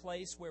there that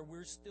place where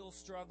we're still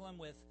struggling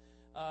with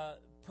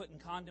putting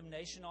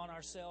condemnation on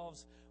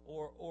ourselves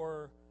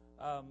or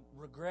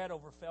regret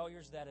over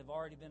failures that have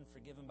already been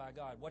forgiven by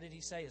God? What did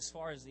he say? As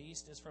far as the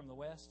east is from the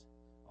west?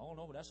 Oh,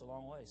 no, but that's a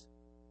long ways.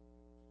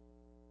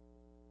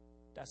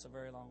 That's a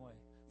very long way.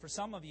 For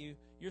some of you,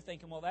 you're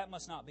thinking, well, that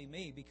must not be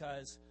me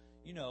because,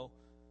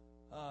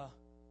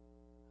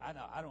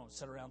 I don't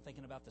sit around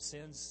thinking about the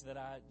sins that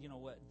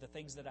the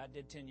things that I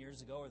did 10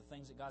 years ago or the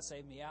things that God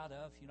saved me out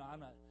of.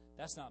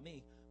 That's not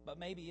me. But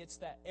maybe it's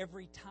that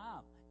every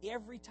time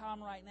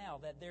right now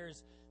that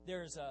there's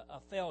a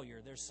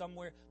failure, there's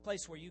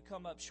place where you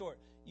come up short,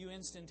 you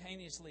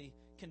instantaneously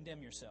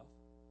condemn yourself.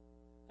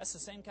 That's the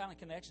same kind of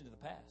connection to the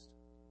past.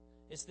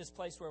 It's this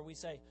place where we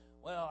say,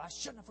 well, I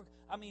shouldn't have.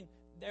 I mean,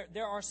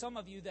 there are some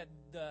of you that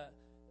the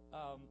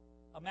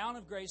amount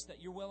of grace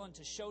that you're willing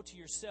to show to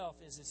yourself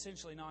is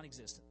essentially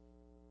non-existent.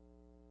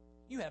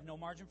 You have no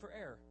margin for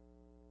error.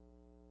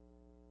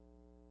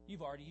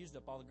 You've already used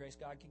up all the grace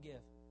God could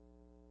give.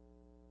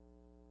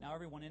 Now,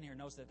 everyone in here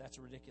knows that that's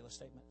a ridiculous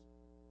statement.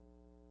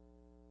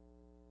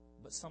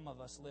 But some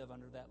of us live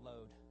under that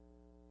load.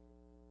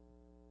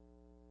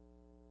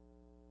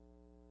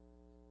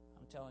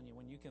 I'm telling you,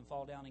 when you can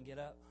fall down and get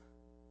up,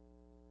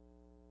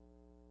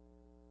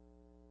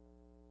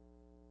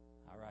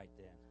 all right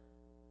then.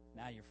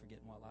 Now you're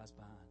forgetting what lies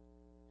behind.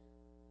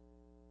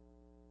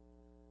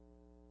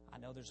 I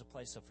know there's a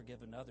place of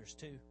forgiving others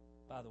too,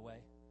 by the way.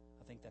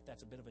 I think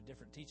that's a bit of a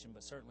different teaching,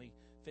 but certainly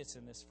fits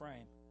in this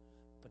frame.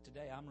 But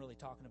today I'm really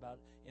talking about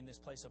in this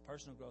place of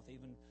personal growth,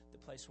 even the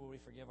place where we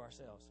forgive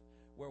ourselves,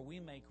 where we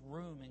make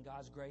room in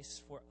God's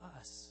grace for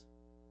us.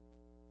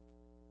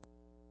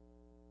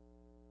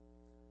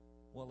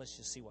 Well, let's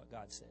just see what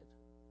God said.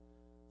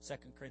 2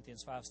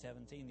 Corinthians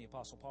 5:17, the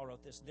Apostle Paul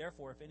wrote this,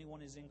 therefore, if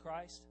anyone is in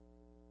Christ,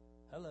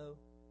 hello.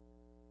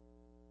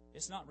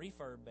 It's not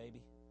refurb,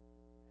 baby.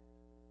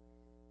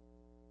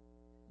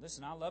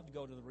 Listen, I love to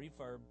go to the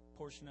refurb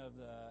portion of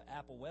the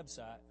Apple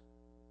website.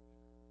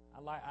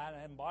 I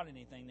haven't bought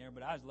anything there,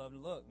 but I just love to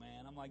look,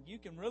 man. I'm like, you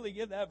can really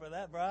get that for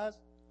that price?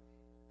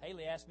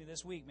 Haley asked me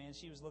this week, man,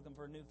 she was looking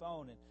for a new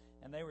phone,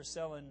 and they were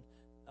selling,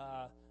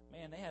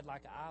 they had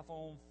like an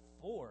iPhone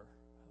 4.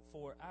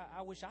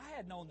 I wish I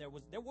had known there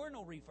were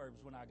no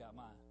refurbs when I got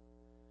mine.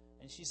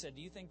 And she said,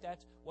 do you think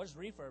what does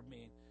refurb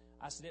mean?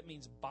 I said, it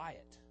means buy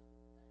it.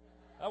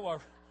 Oh,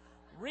 well,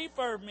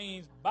 refurb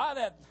means buy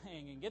that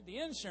thing and get the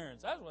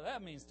insurance. That's what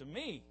that means to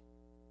me.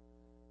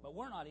 But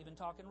we're not even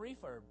talking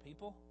refurb,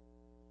 people.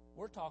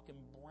 We're talking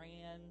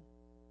brand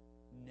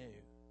new.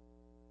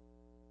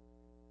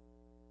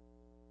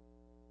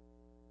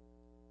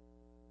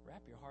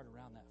 Wrap your heart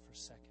around that for a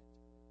second.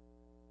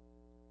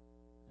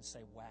 And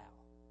say, wow.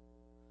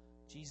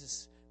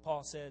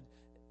 Paul said,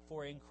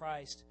 for in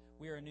Christ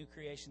we are a new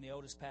creation. The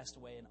old has passed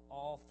away and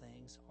all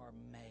things are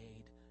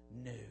made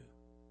new.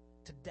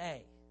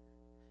 Today,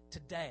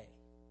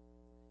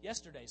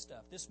 yesterday's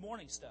stuff, this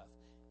morning's stuff,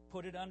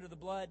 put it under the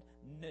blood,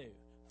 new.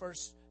 1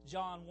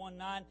 John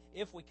 1:9,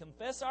 if we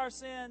confess our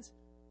sins,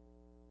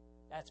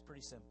 that's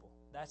pretty simple.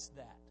 That's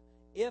that.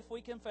 If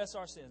we confess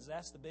our sins,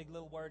 that's the big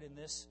little word in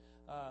this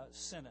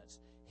sentence.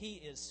 He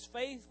is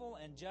faithful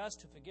and just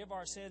to forgive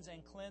our sins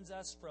and cleanse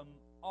us from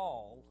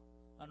all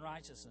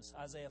unrighteousness.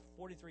 Isaiah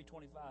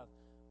 43:25,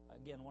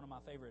 again, one of my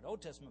favorite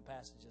Old Testament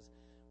passages,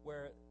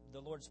 where the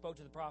Lord spoke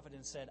to the prophet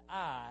and said,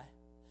 I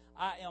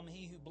am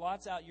he who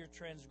blots out your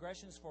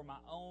transgressions for my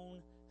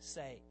own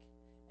sake,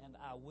 and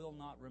I will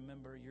not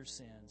remember your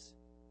sins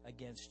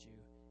against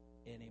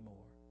you anymore.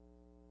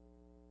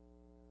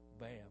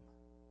 Bam.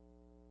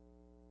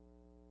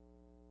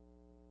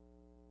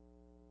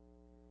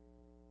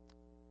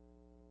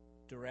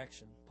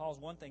 Direction. Paul's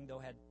one thing, though,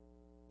 had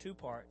two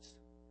parts.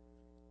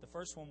 The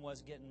first one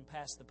was getting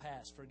past the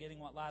past, forgetting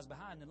what lies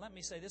behind. And let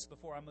me say this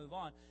before I move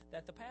on,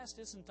 that the past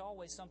isn't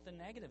always something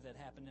negative that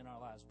happened in our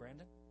lives,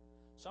 Brandon.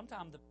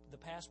 Sometimes the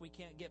past we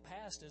can't get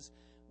past is,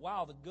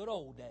 wow, the good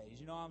old days.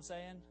 You know what I'm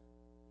saying?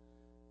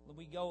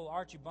 We go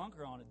Archie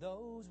Bunker on it.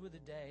 Those were the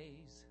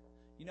days.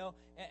 You know,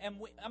 and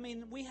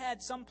we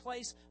had some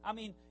place, and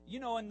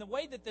the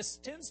way that this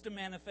tends to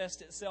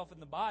manifest itself in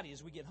the body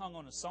is we get hung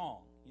on a song.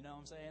 You know what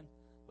I'm saying?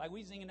 Like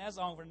we singing that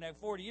song for the next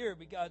 40 years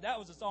because that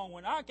was a song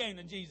when I came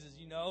to Jesus,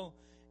 you know.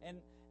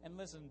 And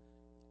listen,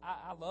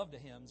 I love the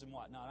hymns and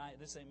whatnot.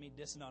 This ain't me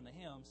dissing on the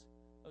hymns.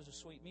 Those are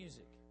sweet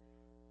music.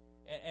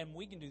 And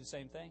we can do the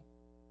same thing.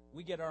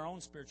 We get our own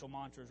spiritual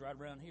mantras right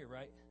around here,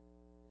 right?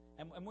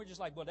 And we're just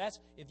like, well,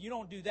 if you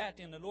don't do that,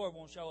 then the Lord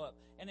won't show up.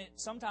 And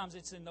sometimes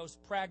it's in those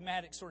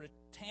pragmatic, sort of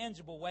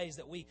tangible ways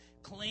that we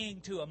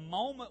cling to a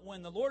moment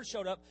when the Lord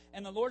showed up,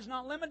 and the Lord's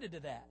not limited to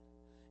that.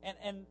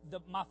 And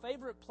my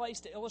favorite place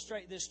to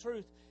illustrate this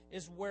truth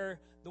is where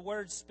the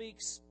Word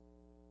speaks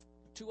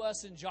to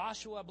us in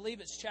Joshua. I believe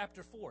it's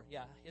chapter 4.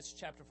 Yeah, it's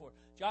chapter 4.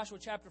 Joshua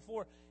chapter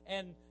 4.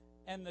 And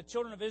the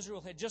children of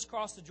Israel had just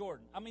crossed the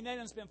Jordan. They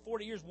didn't spend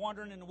 40 years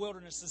wandering in the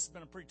wilderness. This has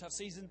been a pretty tough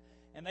season.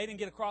 And they didn't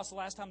get across the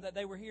last time that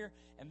they were here.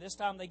 And this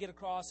time they get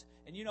across.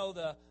 And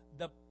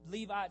the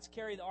Levites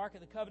carry the Ark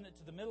of the Covenant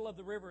to the middle of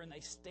the river and they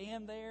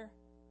stand there.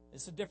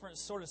 It's a different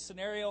sort of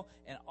scenario,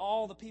 and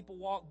all the people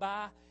walk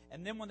by.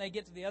 And then when they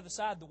get to the other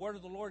side, the word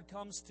of the Lord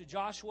comes to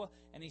Joshua,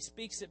 and he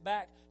speaks it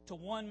back to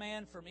one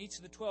man from each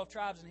of the 12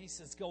 tribes, and he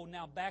says, go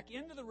now back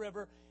into the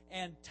river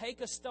and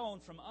take a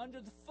stone from under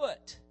the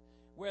foot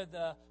where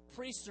the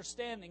priests are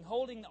standing,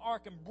 holding the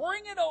ark, and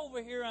bring it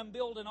over here and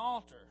build an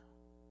altar.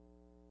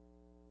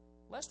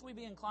 Lest we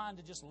be inclined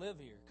to just live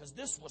here, because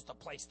this was the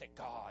place that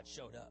God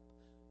showed up.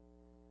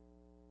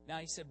 Now,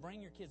 he said,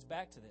 bring your kids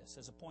back to this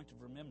as a point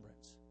of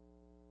remembrance.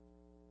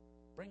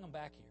 Bring them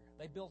back here.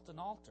 They built an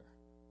altar.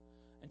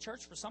 And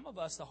church, for some of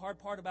us, the hard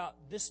part about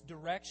this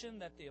direction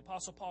that the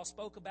Apostle Paul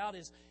spoke about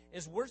is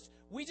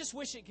we just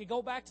wish it could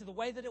go back to the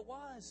way that it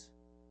was.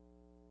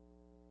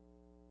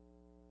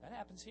 That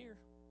happens here.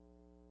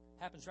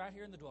 Happens right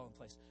here in the dwelling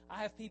place.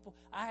 I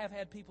have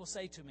had people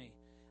say to me,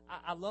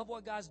 I love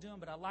what God's doing,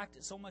 but I liked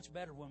it so much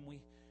better when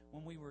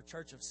we were a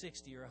church of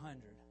 60 or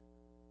 100.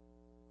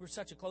 We're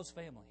such a close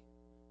family.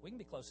 We can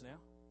be close now.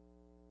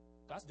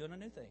 God's doing a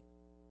new thing.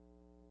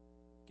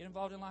 Get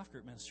involved in life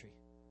group ministry.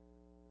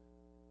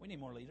 We need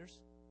more leaders.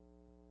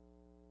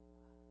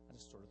 I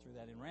just sort of threw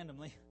that in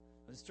randomly,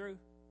 but it's true.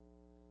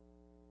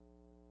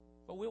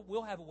 But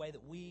we'll have a way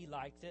that we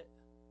liked it,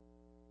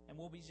 and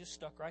we'll be just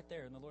stuck right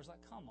there. And the Lord's like,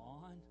 come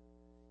on.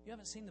 You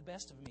haven't seen the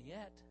best of me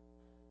yet.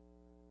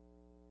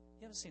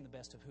 You haven't seen the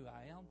best of who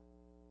I am.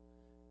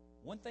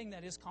 One thing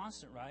that is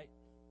constant, right?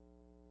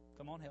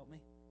 Come on, help me.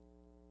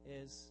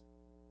 Is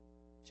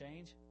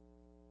change.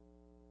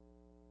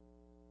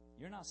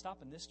 You're not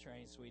stopping this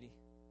train, sweetie.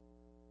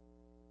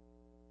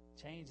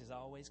 Change is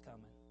always coming.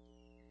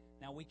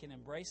 Now, we can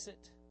embrace it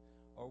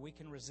or we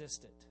can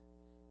resist it,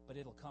 but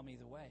it'll come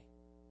either way.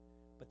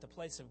 But the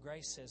place of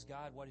grace says,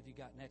 God, what have you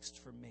got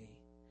next for me?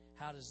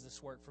 How does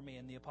this work for me?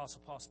 And the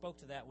Apostle Paul spoke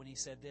to that when he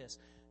said this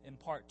in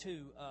part 2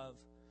 of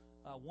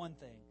one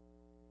thing.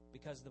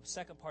 Because the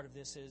second part of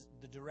this is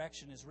the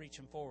direction is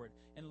reaching forward.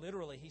 And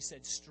literally, he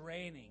said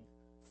straining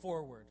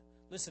forward.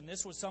 Listen,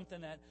 this was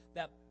something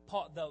that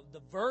Paul,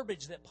 the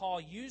verbiage that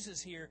Paul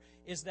uses here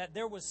is that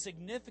there was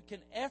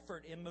significant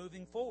effort in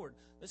moving forward.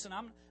 Listen,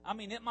 I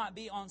mean, it might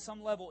be on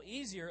some level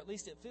easier, at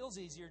least it feels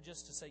easier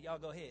just to say, y'all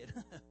go ahead.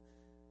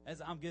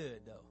 As I'm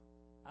good, though.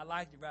 I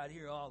liked it right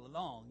here all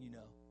along, you know.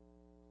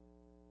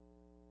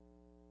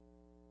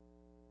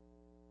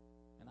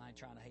 And I ain't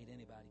trying to hate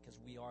anybody because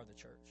we are the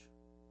church.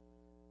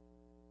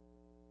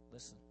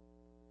 Listen,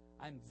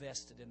 I'm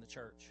invested in the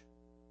church.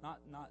 Not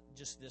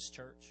just this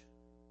church.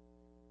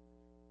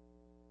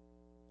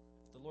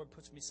 If the Lord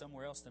puts me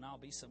somewhere else, then I'll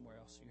be somewhere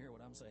else. You hear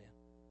what I'm saying?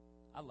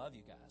 I love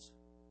you guys.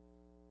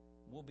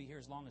 We'll be here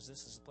as long as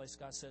this is the place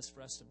God says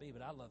for us to be,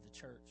 but I love the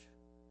church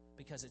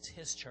because it's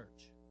His church.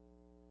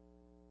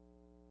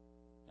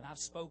 And I've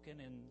spoken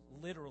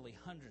in literally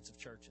hundreds of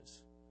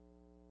churches.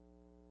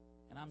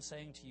 And I'm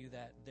saying to you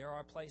that there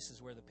are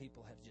places where the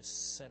people have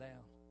just sat down.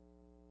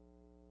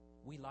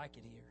 We like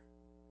it here.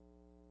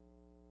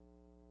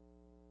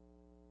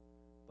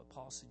 But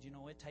Paul said, you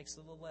know, it takes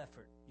a little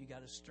effort. You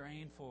got to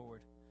strain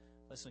forward.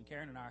 Listen,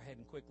 Karen and I are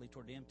heading quickly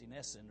toward the empty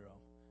nest syndrome.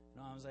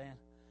 You know what I'm saying?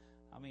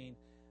 I mean,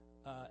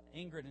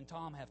 Ingrid and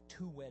Tom have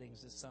 2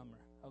 weddings this summer,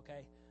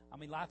 okay? I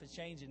mean, life is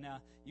changing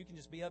now. You can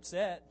just be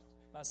upset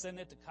by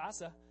sending it to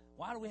Casa.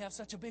 Why do we have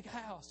such a big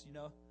house, you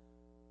know?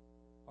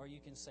 Or you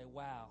can say,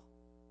 wow.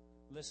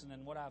 Listen,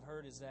 and what I've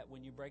heard is that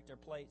when you break their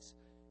plates,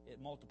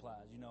 it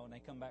multiplies, you know, and they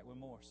come back with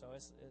more. So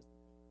it's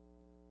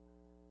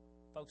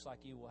folks like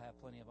you will have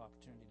plenty of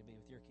opportunity to be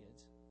with your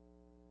kids.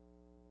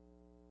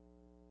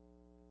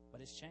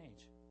 But it's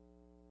change.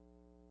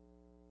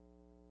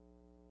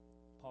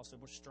 Paul said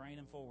we're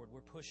straining forward.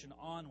 We're pushing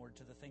onward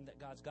to the thing that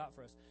God's got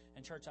for us.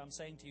 And church, I'm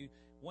saying to you,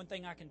 one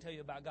thing I can tell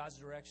you about God's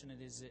direction it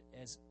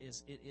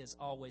is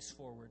always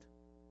forward.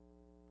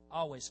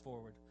 Always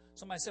forward.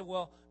 Somebody said,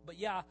 well, but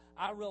yeah,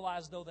 I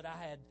realized, though, that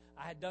I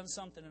had done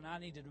something and I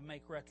needed to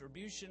make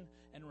retribution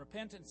and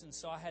repentance, and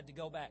so I had to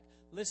go back.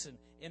 Listen,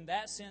 in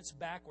that sense,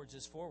 backwards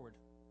is forward.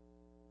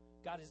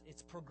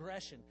 It's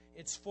progression.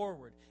 It's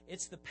forward.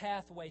 It's the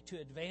pathway to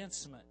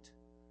advancement.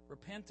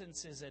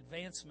 Repentance is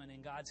advancement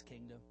in God's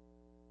kingdom.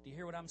 Do you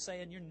hear what I'm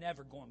saying? You're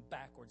never going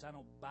backwards. I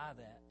don't buy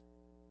that.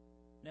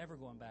 Never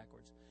going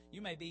backwards.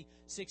 You may be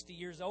 60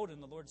 years old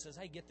and the Lord says,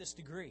 hey, get this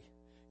degree.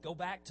 Go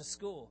back to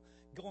school.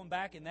 Going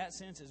back in that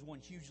sense is one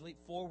huge leap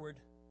forward.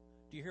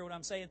 Do you hear what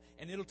I'm saying?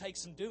 And it'll take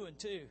some doing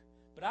too.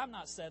 But I'm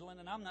not settling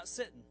and I'm not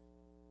sitting.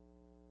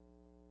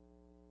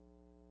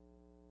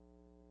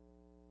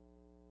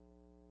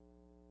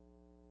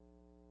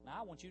 Now,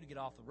 I want you to get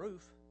off the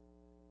roof,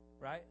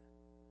 right?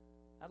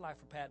 I'd like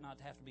for Pat not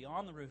to have to be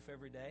on the roof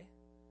every day.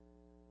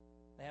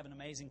 They have an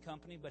amazing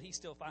company, but he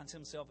still finds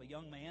himself a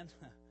young man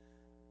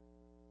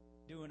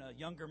doing a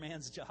younger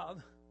man's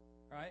job,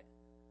 right?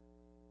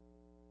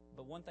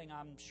 But one thing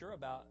I'm sure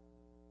about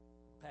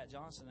Pat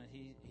Johnson, that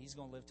he's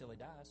going to live till he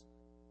dies.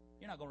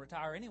 You're not going to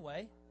retire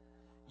anyway.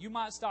 You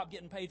might stop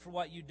getting paid for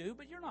what you do,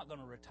 but you're not going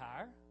to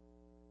retire.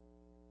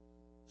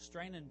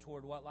 Straining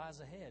toward what lies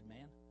ahead,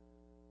 man.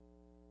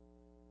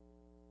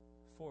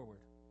 Forward.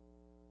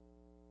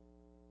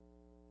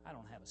 I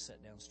don't have a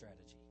set-down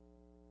strategy,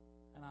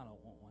 and I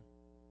don't want one.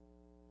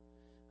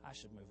 I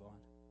should move on.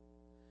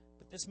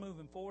 But this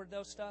moving forward,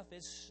 though, stuff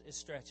is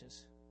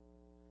stretches.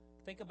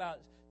 Think about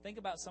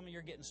some of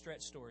your getting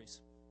stretched stories.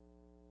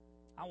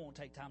 I won't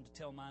take time to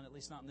tell mine, at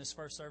least not in this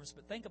first service,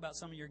 but think about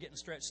some of your getting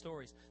stretched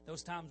stories.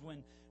 Those times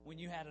when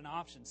you had an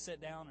option,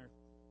 sit down or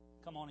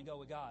come on and go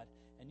with God,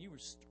 and you were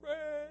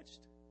stretched.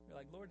 You're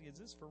like, Lord, is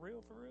this for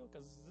real?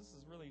 Because this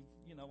is really,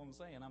 you know what I'm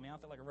saying. I mean, I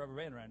feel like a rubber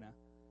band right now.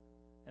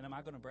 And am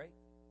I going to break?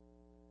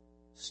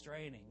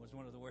 Straining was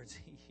one of the words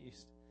he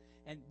used.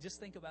 And just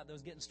think about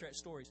those getting stretched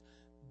stories.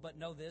 But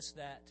know this,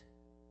 that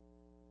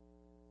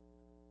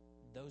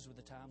those were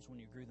the times when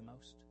you grew the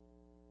most.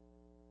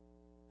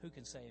 Who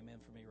can say amen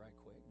for me right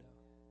quick,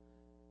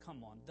 though?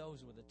 Come on,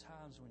 those were the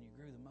times when you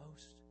grew the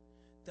most.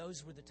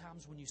 Those were the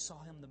times when you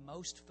saw Him the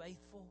most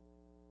faithful.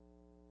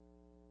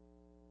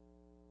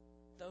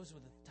 Those were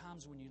the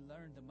times when you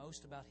learned the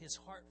most about His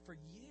heart for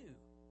you.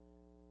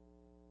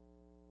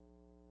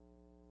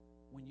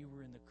 When you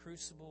were in the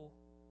crucible,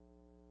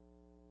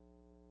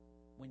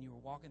 when you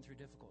were walking through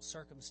difficult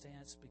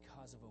circumstance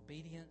because of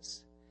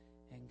obedience,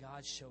 and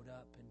God showed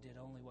up and did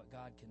only what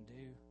God can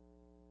do.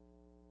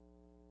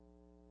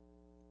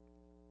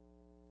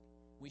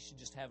 We should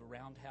just have a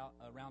round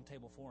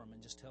table forum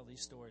and just tell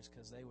these stories,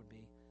 because they would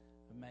be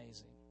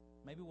amazing.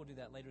 Maybe we'll do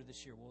that later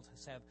this year.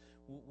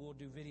 We'll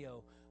do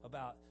video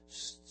about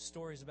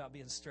stories about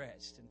being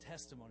stretched and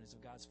testimonies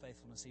of God's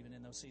faithfulness even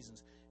in those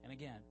seasons. And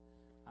again,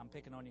 I'm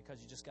picking on you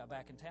because you just got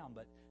back in town,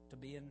 but to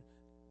be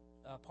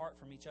apart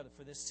from each other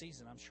for this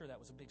season, I'm sure that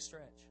was a big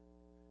stretch.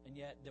 And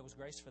yet there was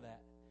grace for that.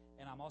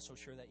 And I'm also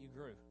sure that you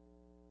grew.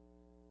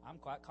 I'm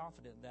quite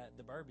confident that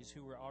the Burbies,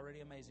 who were already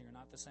amazing, are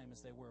not the same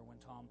as they were when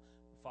Tom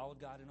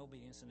followed God in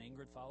obedience and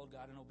Ingrid followed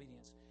God in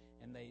obedience.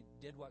 And they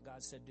did what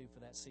God said do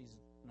for that season.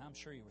 And I'm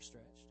sure you were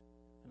stretched.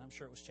 And I'm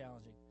sure it was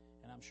challenging.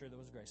 And I'm sure there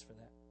was grace for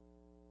that.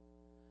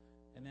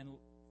 And then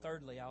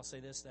thirdly, I'll say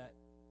this, that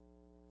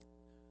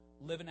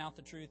living out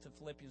the truth of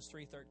Philippians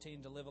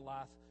 3:13, to live a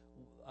life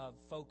of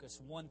focus,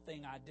 one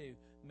thing I do,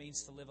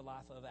 means to live a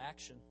life of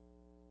action.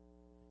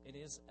 It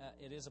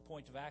is a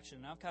point of action.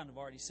 And I've kind of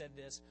already said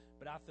this,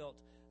 but I felt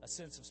a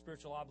sense of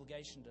spiritual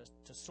obligation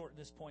to sort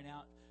this point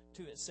out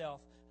to itself.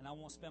 And I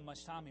won't spend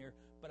much time here,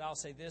 but I'll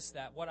say this,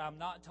 that what I'm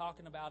not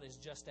talking about is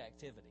just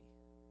activity.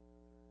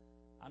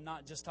 I'm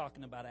not just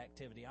talking about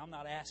activity. I'm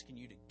not asking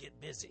you to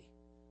get busy.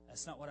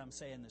 That's not what I'm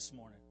saying this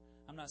morning.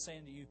 I'm not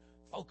saying that you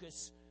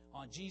focus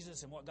on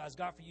Jesus and what God's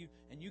got for you,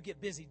 and you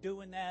get busy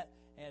doing that,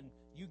 and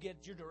you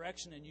get your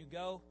direction and you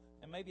go.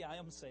 And maybe I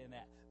am saying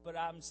that, but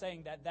I'm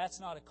saying that that's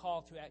not a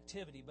call to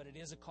activity, but it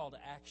is a call to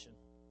action.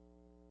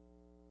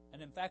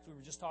 And in fact, we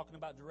were just talking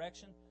about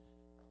direction.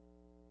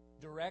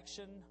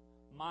 Direction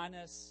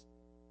minus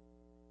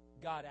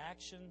God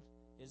action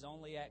is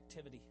only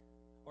activity.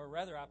 Or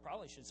rather, I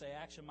probably should say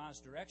action minus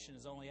direction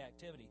is only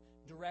activity.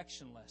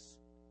 Directionless.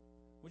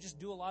 We just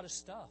do a lot of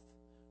stuff.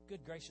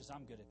 Good gracious,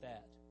 I'm good at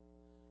that.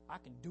 I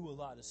can do a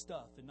lot of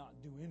stuff and not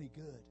do any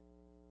good.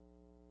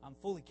 I'm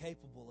fully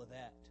capable of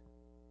that.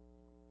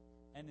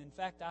 And in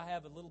fact, I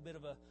have a little bit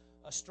of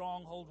a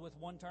stronghold with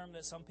one term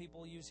that some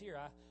people use here.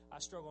 I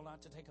struggle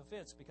not to take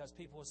offense, because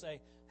people will say,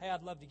 hey,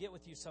 I'd love to get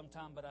with you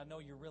sometime, but I know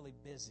you're really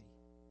busy.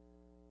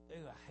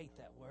 Ooh, I hate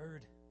that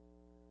word.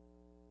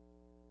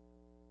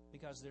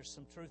 Because there's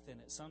some truth in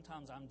it.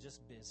 Sometimes I'm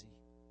just busy.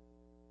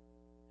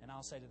 And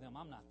I'll say to them,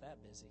 I'm not that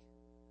busy.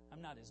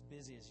 I'm not as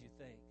busy as you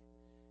think.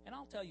 And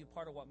I'll tell you,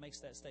 part of what makes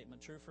that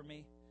statement true for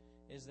me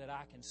is that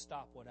I can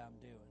stop what I'm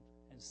doing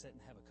and sit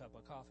and have a cup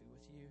of coffee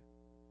with you.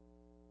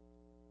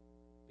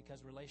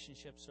 Because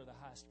relationships are the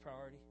highest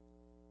priority.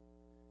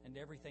 And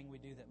everything we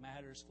do that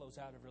matters flows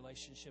out of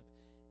relationship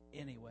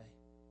anyway.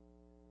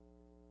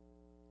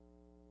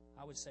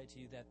 I would say to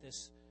you that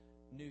this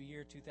new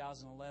year,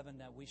 2011,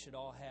 that we should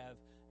all have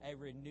a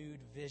renewed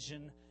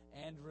vision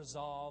and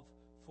resolve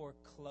for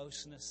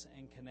closeness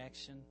and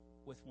connection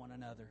with one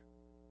another.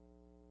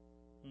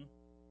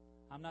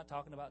 I'm not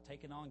talking about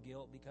taking on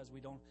guilt because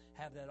we don't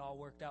have that all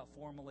worked out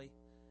formally.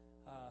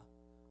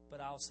 But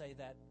I'll say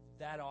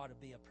that ought to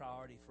be a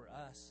priority for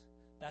us.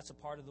 That's a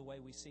part of the way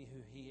we see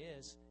who He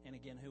is, and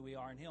again, who we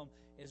are in Him,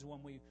 is when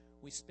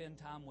we spend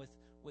time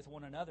with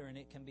one another, and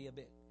it can be a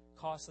bit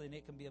costly and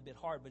it can be a bit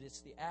hard, but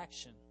it's the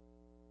action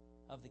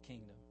of the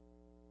kingdom.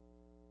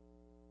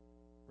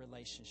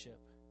 Relationship.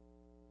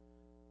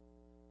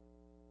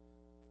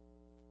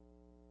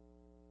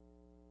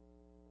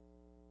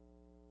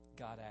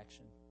 God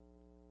action.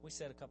 We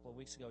said a couple of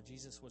weeks ago,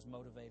 Jesus was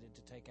motivated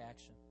to take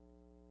action.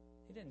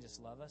 He didn't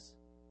just love us.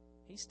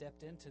 He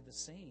stepped into the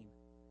scene.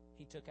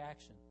 He took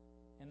action.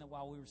 And that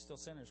while we were still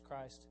sinners,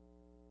 Christ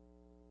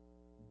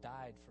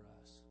died for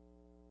us.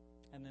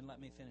 And then let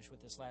me finish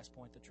with this last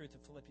point. The truth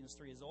of Philippians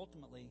 3 is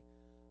ultimately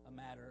a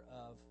matter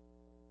of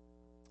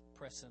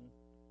pressing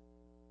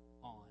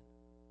on.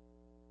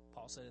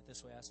 Paul said it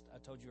this way. I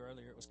told you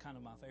earlier it was kind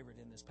of my favorite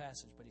in this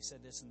passage, but he said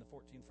this in the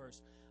 14th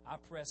verse. I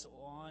press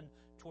on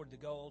toward the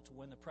goal to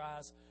win the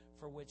prize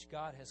for which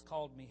God has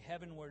called me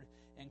heavenward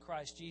in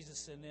Christ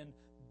Jesus. And then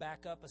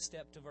back up a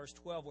step to verse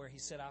 12 where he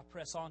said, I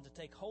press on to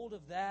take hold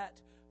of that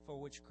for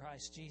which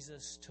Christ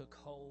Jesus took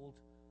hold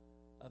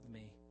of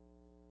me.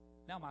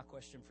 Now my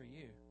question for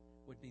you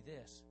would be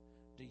this.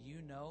 Do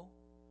you know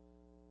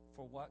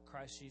for what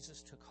Christ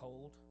Jesus took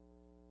hold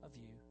of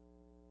you?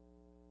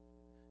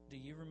 Do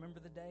you remember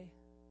the day?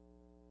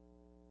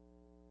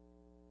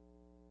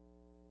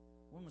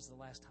 When was the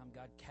last time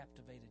God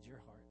captivated your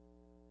heart?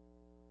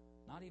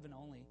 Not even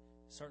only,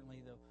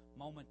 certainly the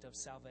moment of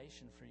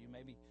salvation for you.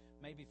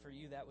 Maybe for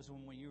you that was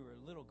when you were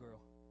a little girl,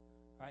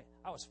 right?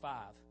 I was 5,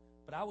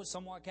 but I was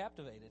somewhat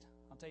captivated.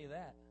 I'll tell you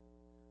that.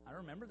 I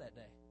remember that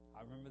day.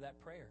 I remember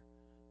that prayer.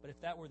 But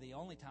if that were the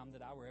only time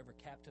that I were ever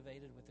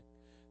captivated with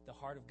the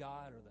heart of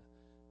God or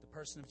the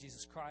person of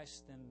Jesus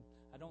Christ, then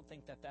I don't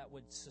think that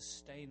would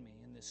sustain me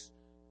in this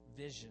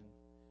vision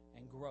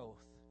and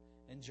growth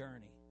and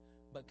journey.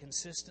 But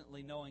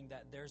consistently knowing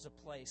that there's a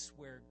place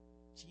where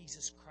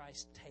Jesus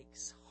Christ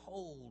takes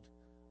hold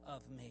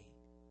of me.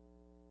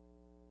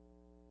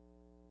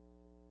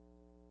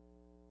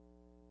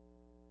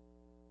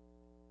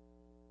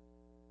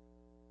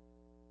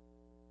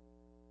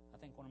 I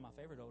think one of my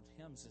favorite old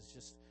hymns is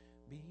just,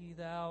 Be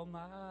thou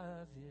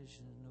my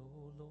vision,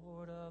 O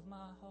Lord of my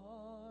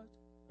heart.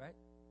 Right?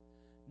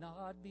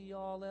 Not be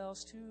all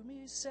else to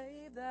me,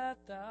 save that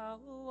thou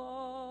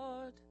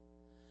art.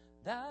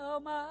 Thou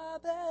my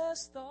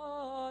best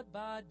thought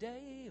by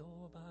day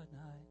or by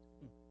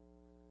night.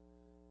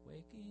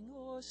 Waking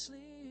or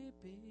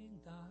sleeping,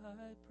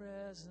 thy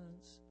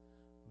presence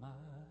my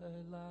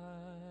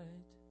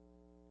light.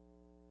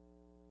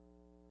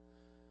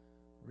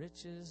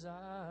 Riches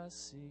I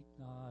seek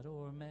not,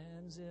 or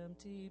man's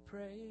empty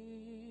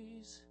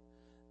praise.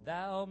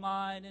 Thou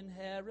mine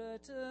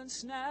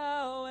inheritance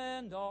now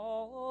and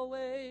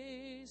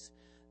always.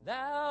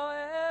 Thou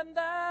and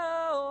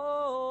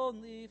thou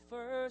only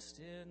first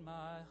in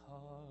my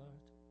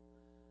heart.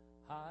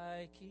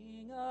 High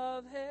King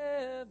of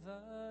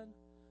heaven,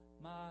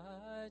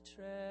 my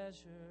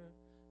treasure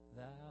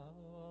thou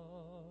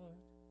art.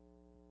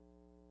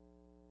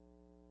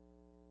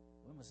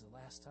 When was the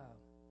last time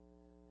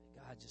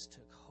that God just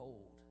took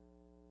hold?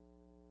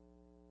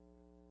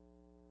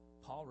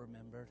 Paul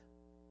remembered.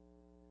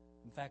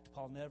 In fact,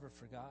 Paul never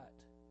forgot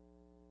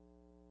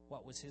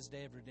what was his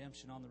day of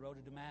redemption on the road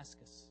to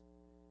Damascus.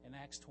 In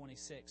Acts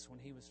 26, when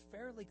he was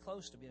fairly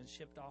close to being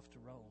shipped off to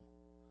Rome,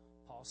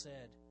 Paul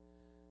said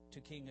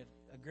to King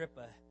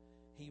Agrippa,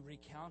 he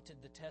recounted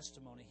the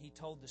testimony. He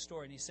told the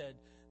story, and he said,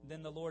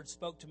 Then the Lord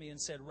spoke to me and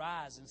said,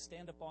 Rise and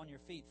stand up on your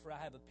feet, for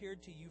I have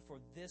appeared to you for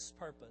this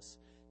purpose,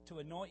 to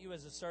anoint you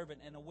as a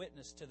servant and a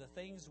witness to the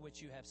things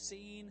which you have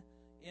seen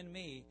in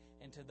me,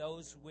 and to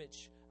those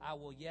which I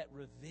will yet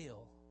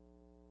reveal.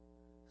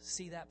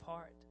 See that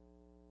part?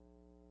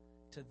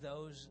 To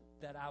those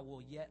that I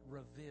will yet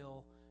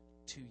reveal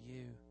to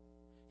you.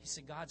 He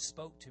said, God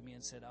spoke to me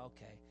and said,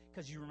 okay.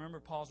 Because you remember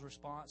Paul's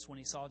response when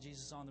he saw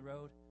Jesus on the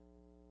road?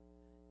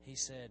 He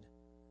said,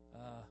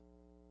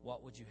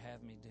 what would you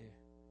have me do?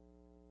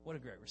 What a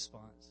great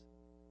response.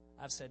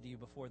 I've said to you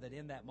before that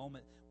in that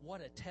moment,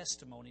 what a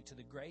testimony to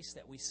the grace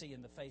that we see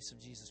in the face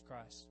of Jesus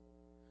Christ.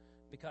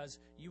 Because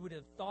you would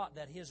have thought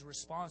that his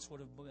response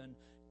would have been,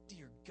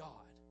 Dear God,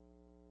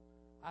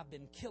 I've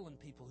been killing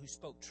people who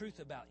spoke truth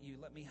about you.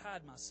 Let me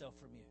hide myself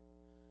from you.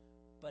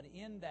 But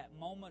in that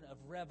moment of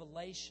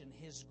revelation,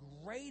 his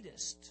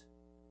greatest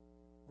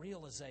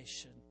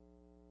realization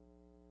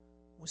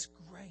was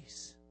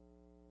grace.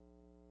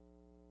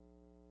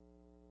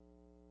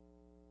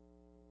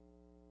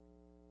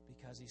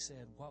 Because he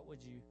said, what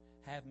would you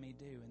have me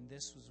do? And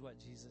this was what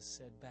Jesus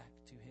said back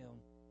to him.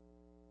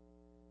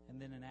 And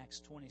then in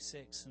Acts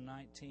 26 and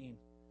 19,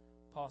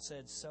 Paul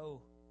said,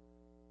 So,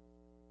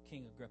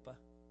 King Agrippa,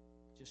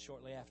 just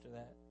shortly after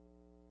that,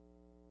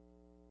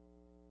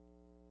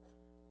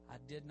 I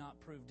did not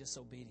prove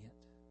disobedient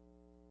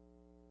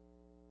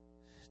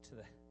to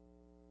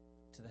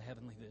the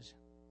heavenly vision.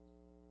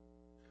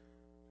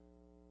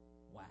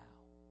 Wow.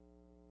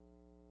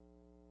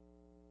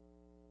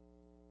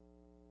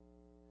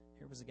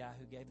 Here was a guy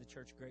who gave the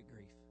church great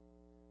grief.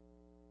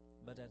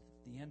 But at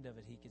the end of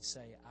it, he could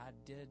say, I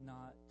did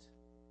not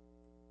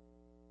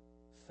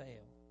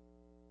fail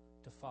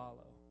to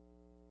follow.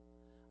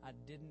 I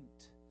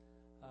didn't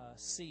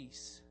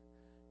cease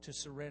to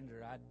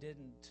surrender. I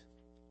didn't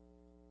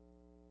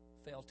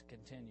fail to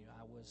continue.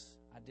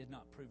 I did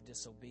not prove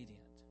disobedient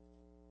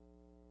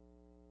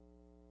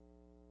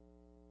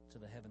to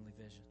the heavenly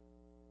vision.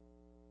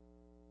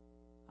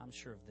 I'm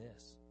sure of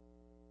this,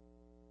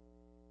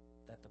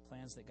 that the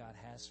plans that God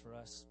has for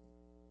us,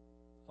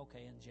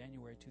 okay, in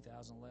January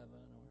 2011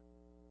 or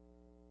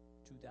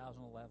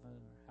 2011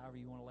 or however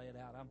you want to lay it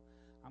out,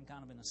 I'm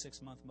kind of in a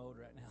 6-month mode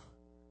right now.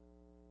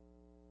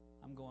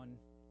 I'm going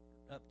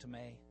up to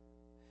May.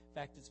 In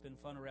fact, it's been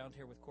fun around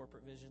here with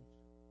Corporate Vision.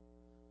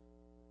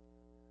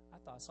 I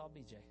thought I saw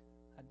BJ.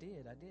 I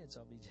did saw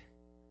BJ.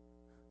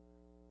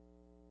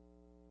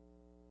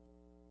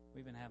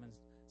 We've been having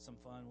some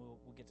fun.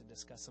 We'll get to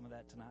discuss some of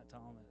that tonight,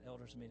 Tom, at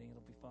elders meeting.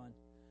 It'll be fun.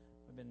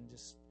 We've been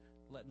just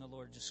letting the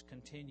Lord just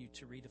continue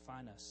to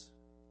redefine us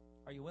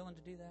Are you willing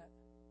to do that?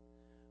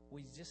 Will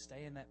you just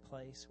stay in that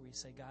place where you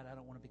say, God, I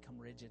don't want to become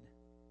rigid.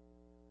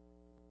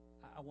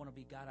 I want to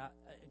be, God,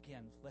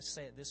 again, let's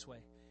say it this way.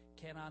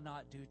 Can I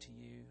not do to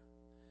you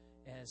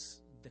as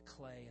the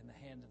clay in the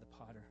hand of the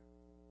potter?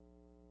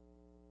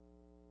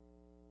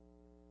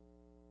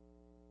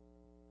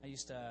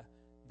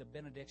 The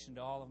benediction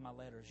to all of my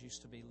letters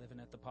used to be living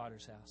at the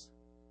potter's house.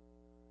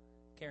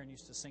 Karen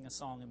used to sing a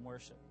song in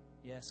worship.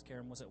 Yes,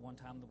 Karen was at one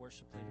time the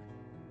worship leader.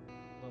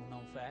 Little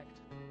known fact.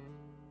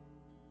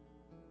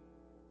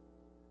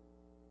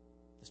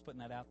 Just putting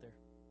that out there.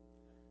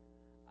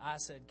 I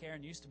said,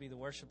 Karen used to be the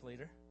worship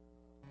leader.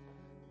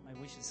 Maybe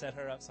we should set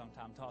her up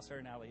sometime, toss her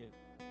an alley-oop.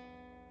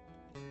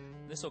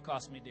 This will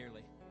cost me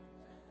dearly.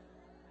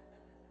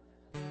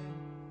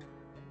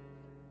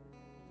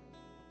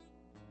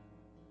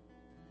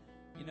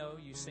 You know,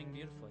 you sing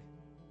beautifully.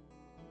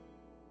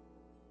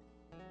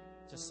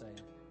 Just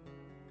saying.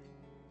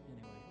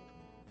 Anyway.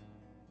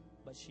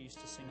 But she used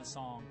to sing a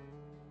song,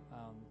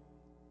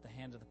 The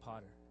Hand of the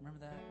Potter. Remember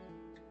that?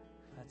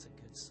 That's a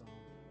good song.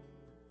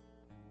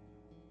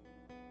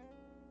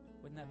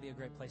 Wouldn't that be a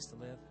great place to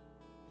live?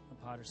 The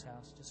potter's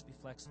house. Just be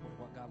flexible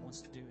to what God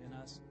wants to do in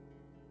us.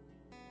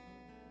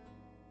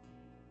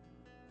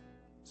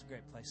 It's a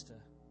great place to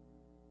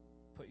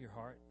put your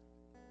heart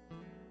in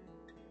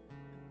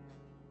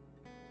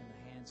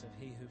the hands of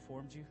He who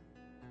formed you.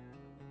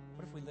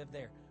 What if we lived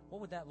there?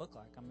 What would that look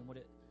like? I mean,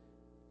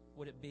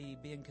 would it be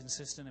being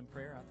consistent in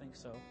prayer? I think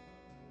so.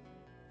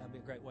 That'd be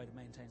a great way to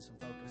maintain some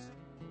focus.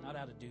 Not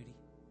out of duty.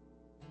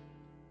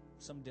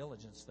 Some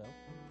diligence, though.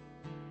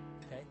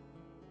 Okay?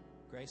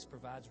 Grace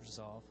provides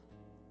resolve.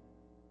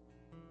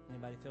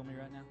 Anybody feel me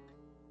right now?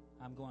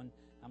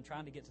 I'm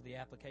trying to get to the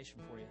application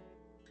for you.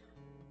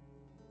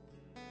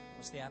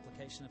 What's the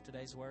application of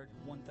today's word?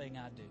 One thing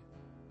I do.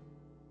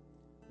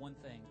 One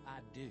thing I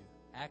do.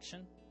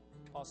 Action.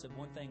 Paul said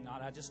one thing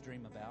not I just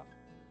dream about.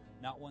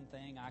 Not one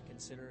thing I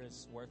consider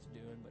is worth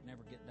doing but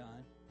never get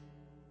done.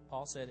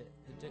 Paul said it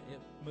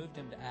moved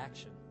him to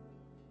action.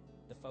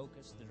 The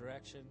focus, the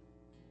direction.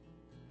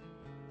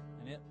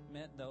 And it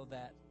meant, though,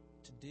 that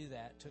to do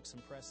that took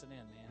some pressing in,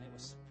 man. It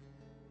was,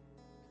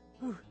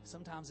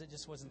 sometimes it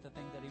just wasn't the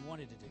thing that he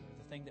wanted to do, or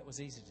the thing that was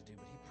easy to do,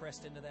 but he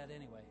pressed into that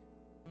anyway.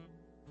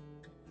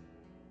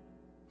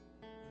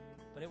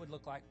 But it would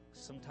look like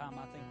sometime,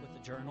 I think, with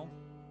the journal.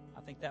 I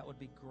think that would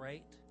be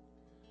great.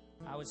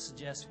 I would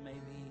suggest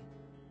maybe,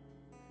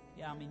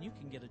 you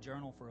can get a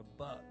journal for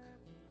 $1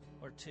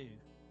 or $2.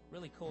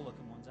 Really cool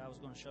looking ones. I was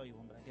going to show you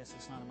one, but I guess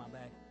it's not in my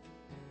bag.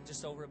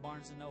 Just over at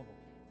Barnes & Noble.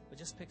 But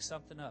just pick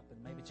something up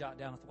and maybe jot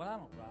down, I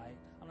don't write.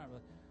 I'm not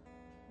really,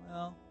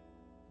 I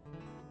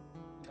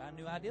got a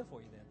new idea for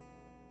you then.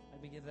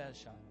 Maybe give that a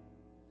shot.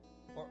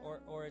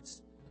 Or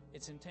it's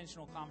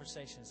intentional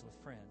conversations with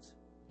friends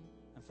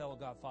and fellow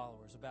God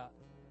followers about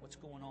what's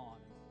going on,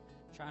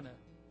 trying to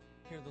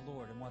hear the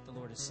Lord and what the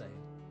Lord is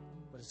saying.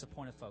 But it's a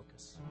point of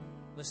focus.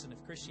 Listen,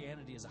 if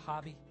Christianity is a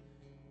hobby,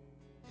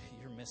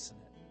 you're missing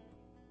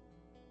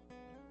it.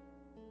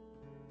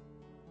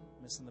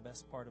 Missing the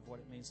best part of what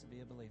it means to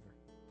be a believer.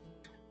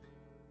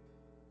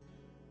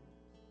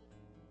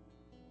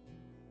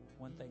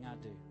 One thing I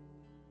do.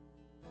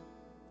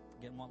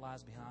 Forgetting what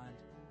lies behind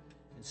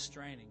and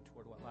straining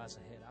toward what lies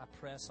ahead. I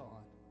press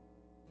on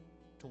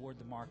toward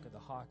the mark of the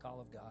high call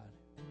of God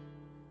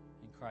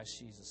in Christ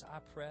Jesus. I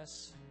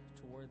press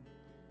toward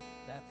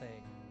that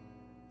thing,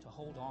 to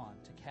hold on,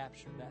 to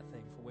capture that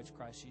thing for which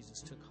Christ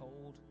Jesus took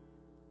hold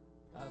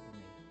of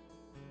me.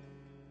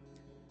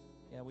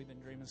 Yeah, we've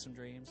been dreaming some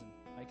dreams and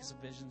making some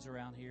visions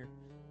around here.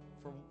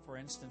 For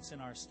instance,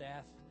 in our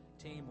staff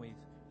team,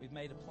 we've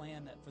made a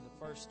plan that for the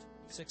first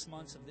 6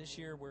 months of this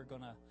year,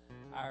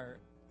 our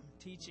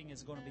teaching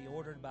is going to be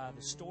ordered by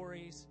the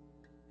stories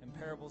and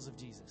parables of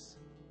Jesus.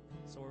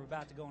 So we're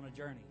about to go on a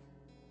journey.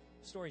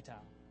 Story time.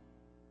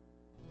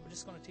 We're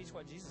just going to teach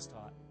what Jesus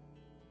taught.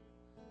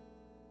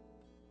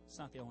 It's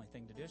not the only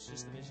thing to do. It's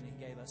just the vision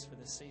He gave us for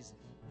this season.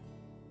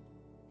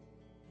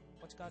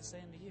 What's God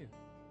saying to you?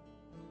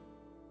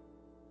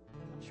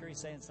 I'm sure He's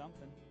saying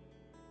something.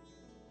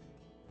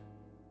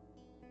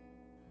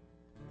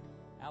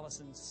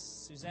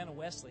 Susanna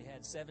Wesley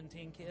had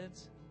 17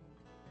 kids.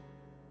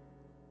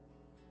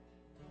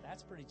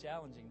 That's pretty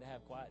challenging to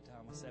have quiet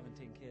time with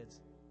 17 kids.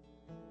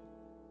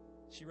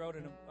 She wrote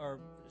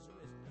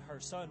her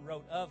son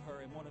wrote of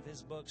her in one of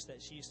his books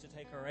that she used to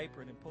take her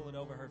apron and pull it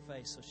over her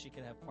face so she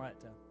could have quiet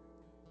time.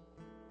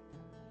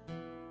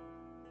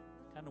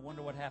 Kind of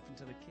wonder what happened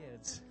to the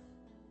kids.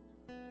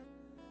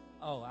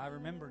 Oh, I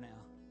remember now.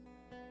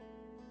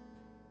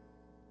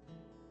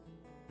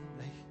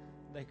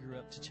 They grew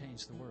up to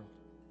change the world.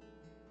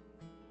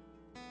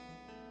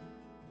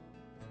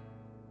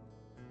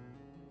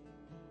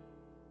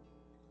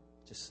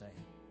 Just say.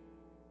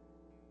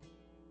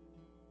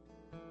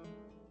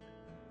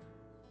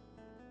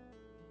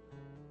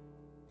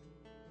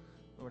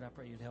 Lord, I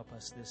pray You'd help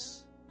us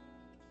this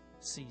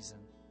season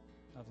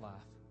of life,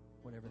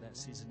 whatever that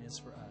season is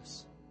for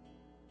us,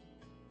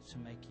 to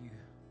make You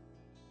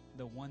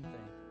the one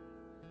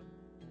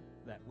thing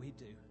that we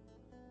do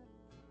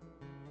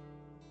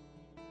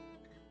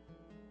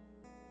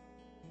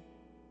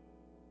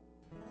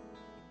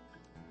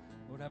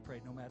Lord, I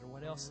pray no matter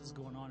what else is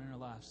going on in our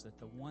lives, that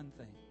the one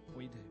thing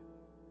we do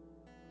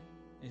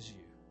is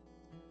you.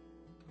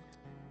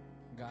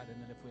 God,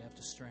 and that if we have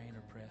to strain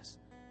or press,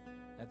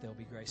 that there'll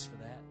be grace for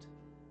that.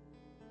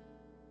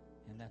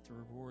 And that the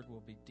reward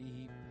will be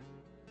deep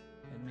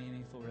and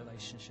meaningful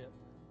relationship.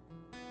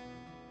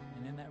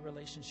 And in that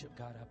relationship,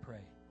 God, I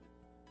pray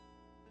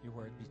your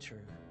word be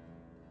true.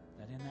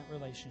 That in that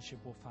relationship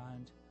we'll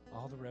find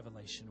all the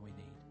revelation we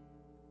need.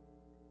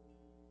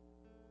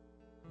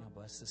 Now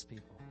bless this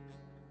people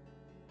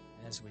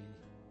as we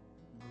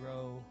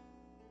grow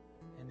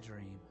and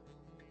dream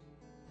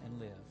and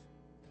live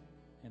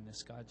in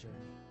this God journey.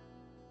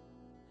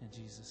 In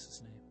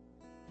Jesus'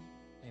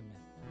 name,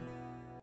 amen.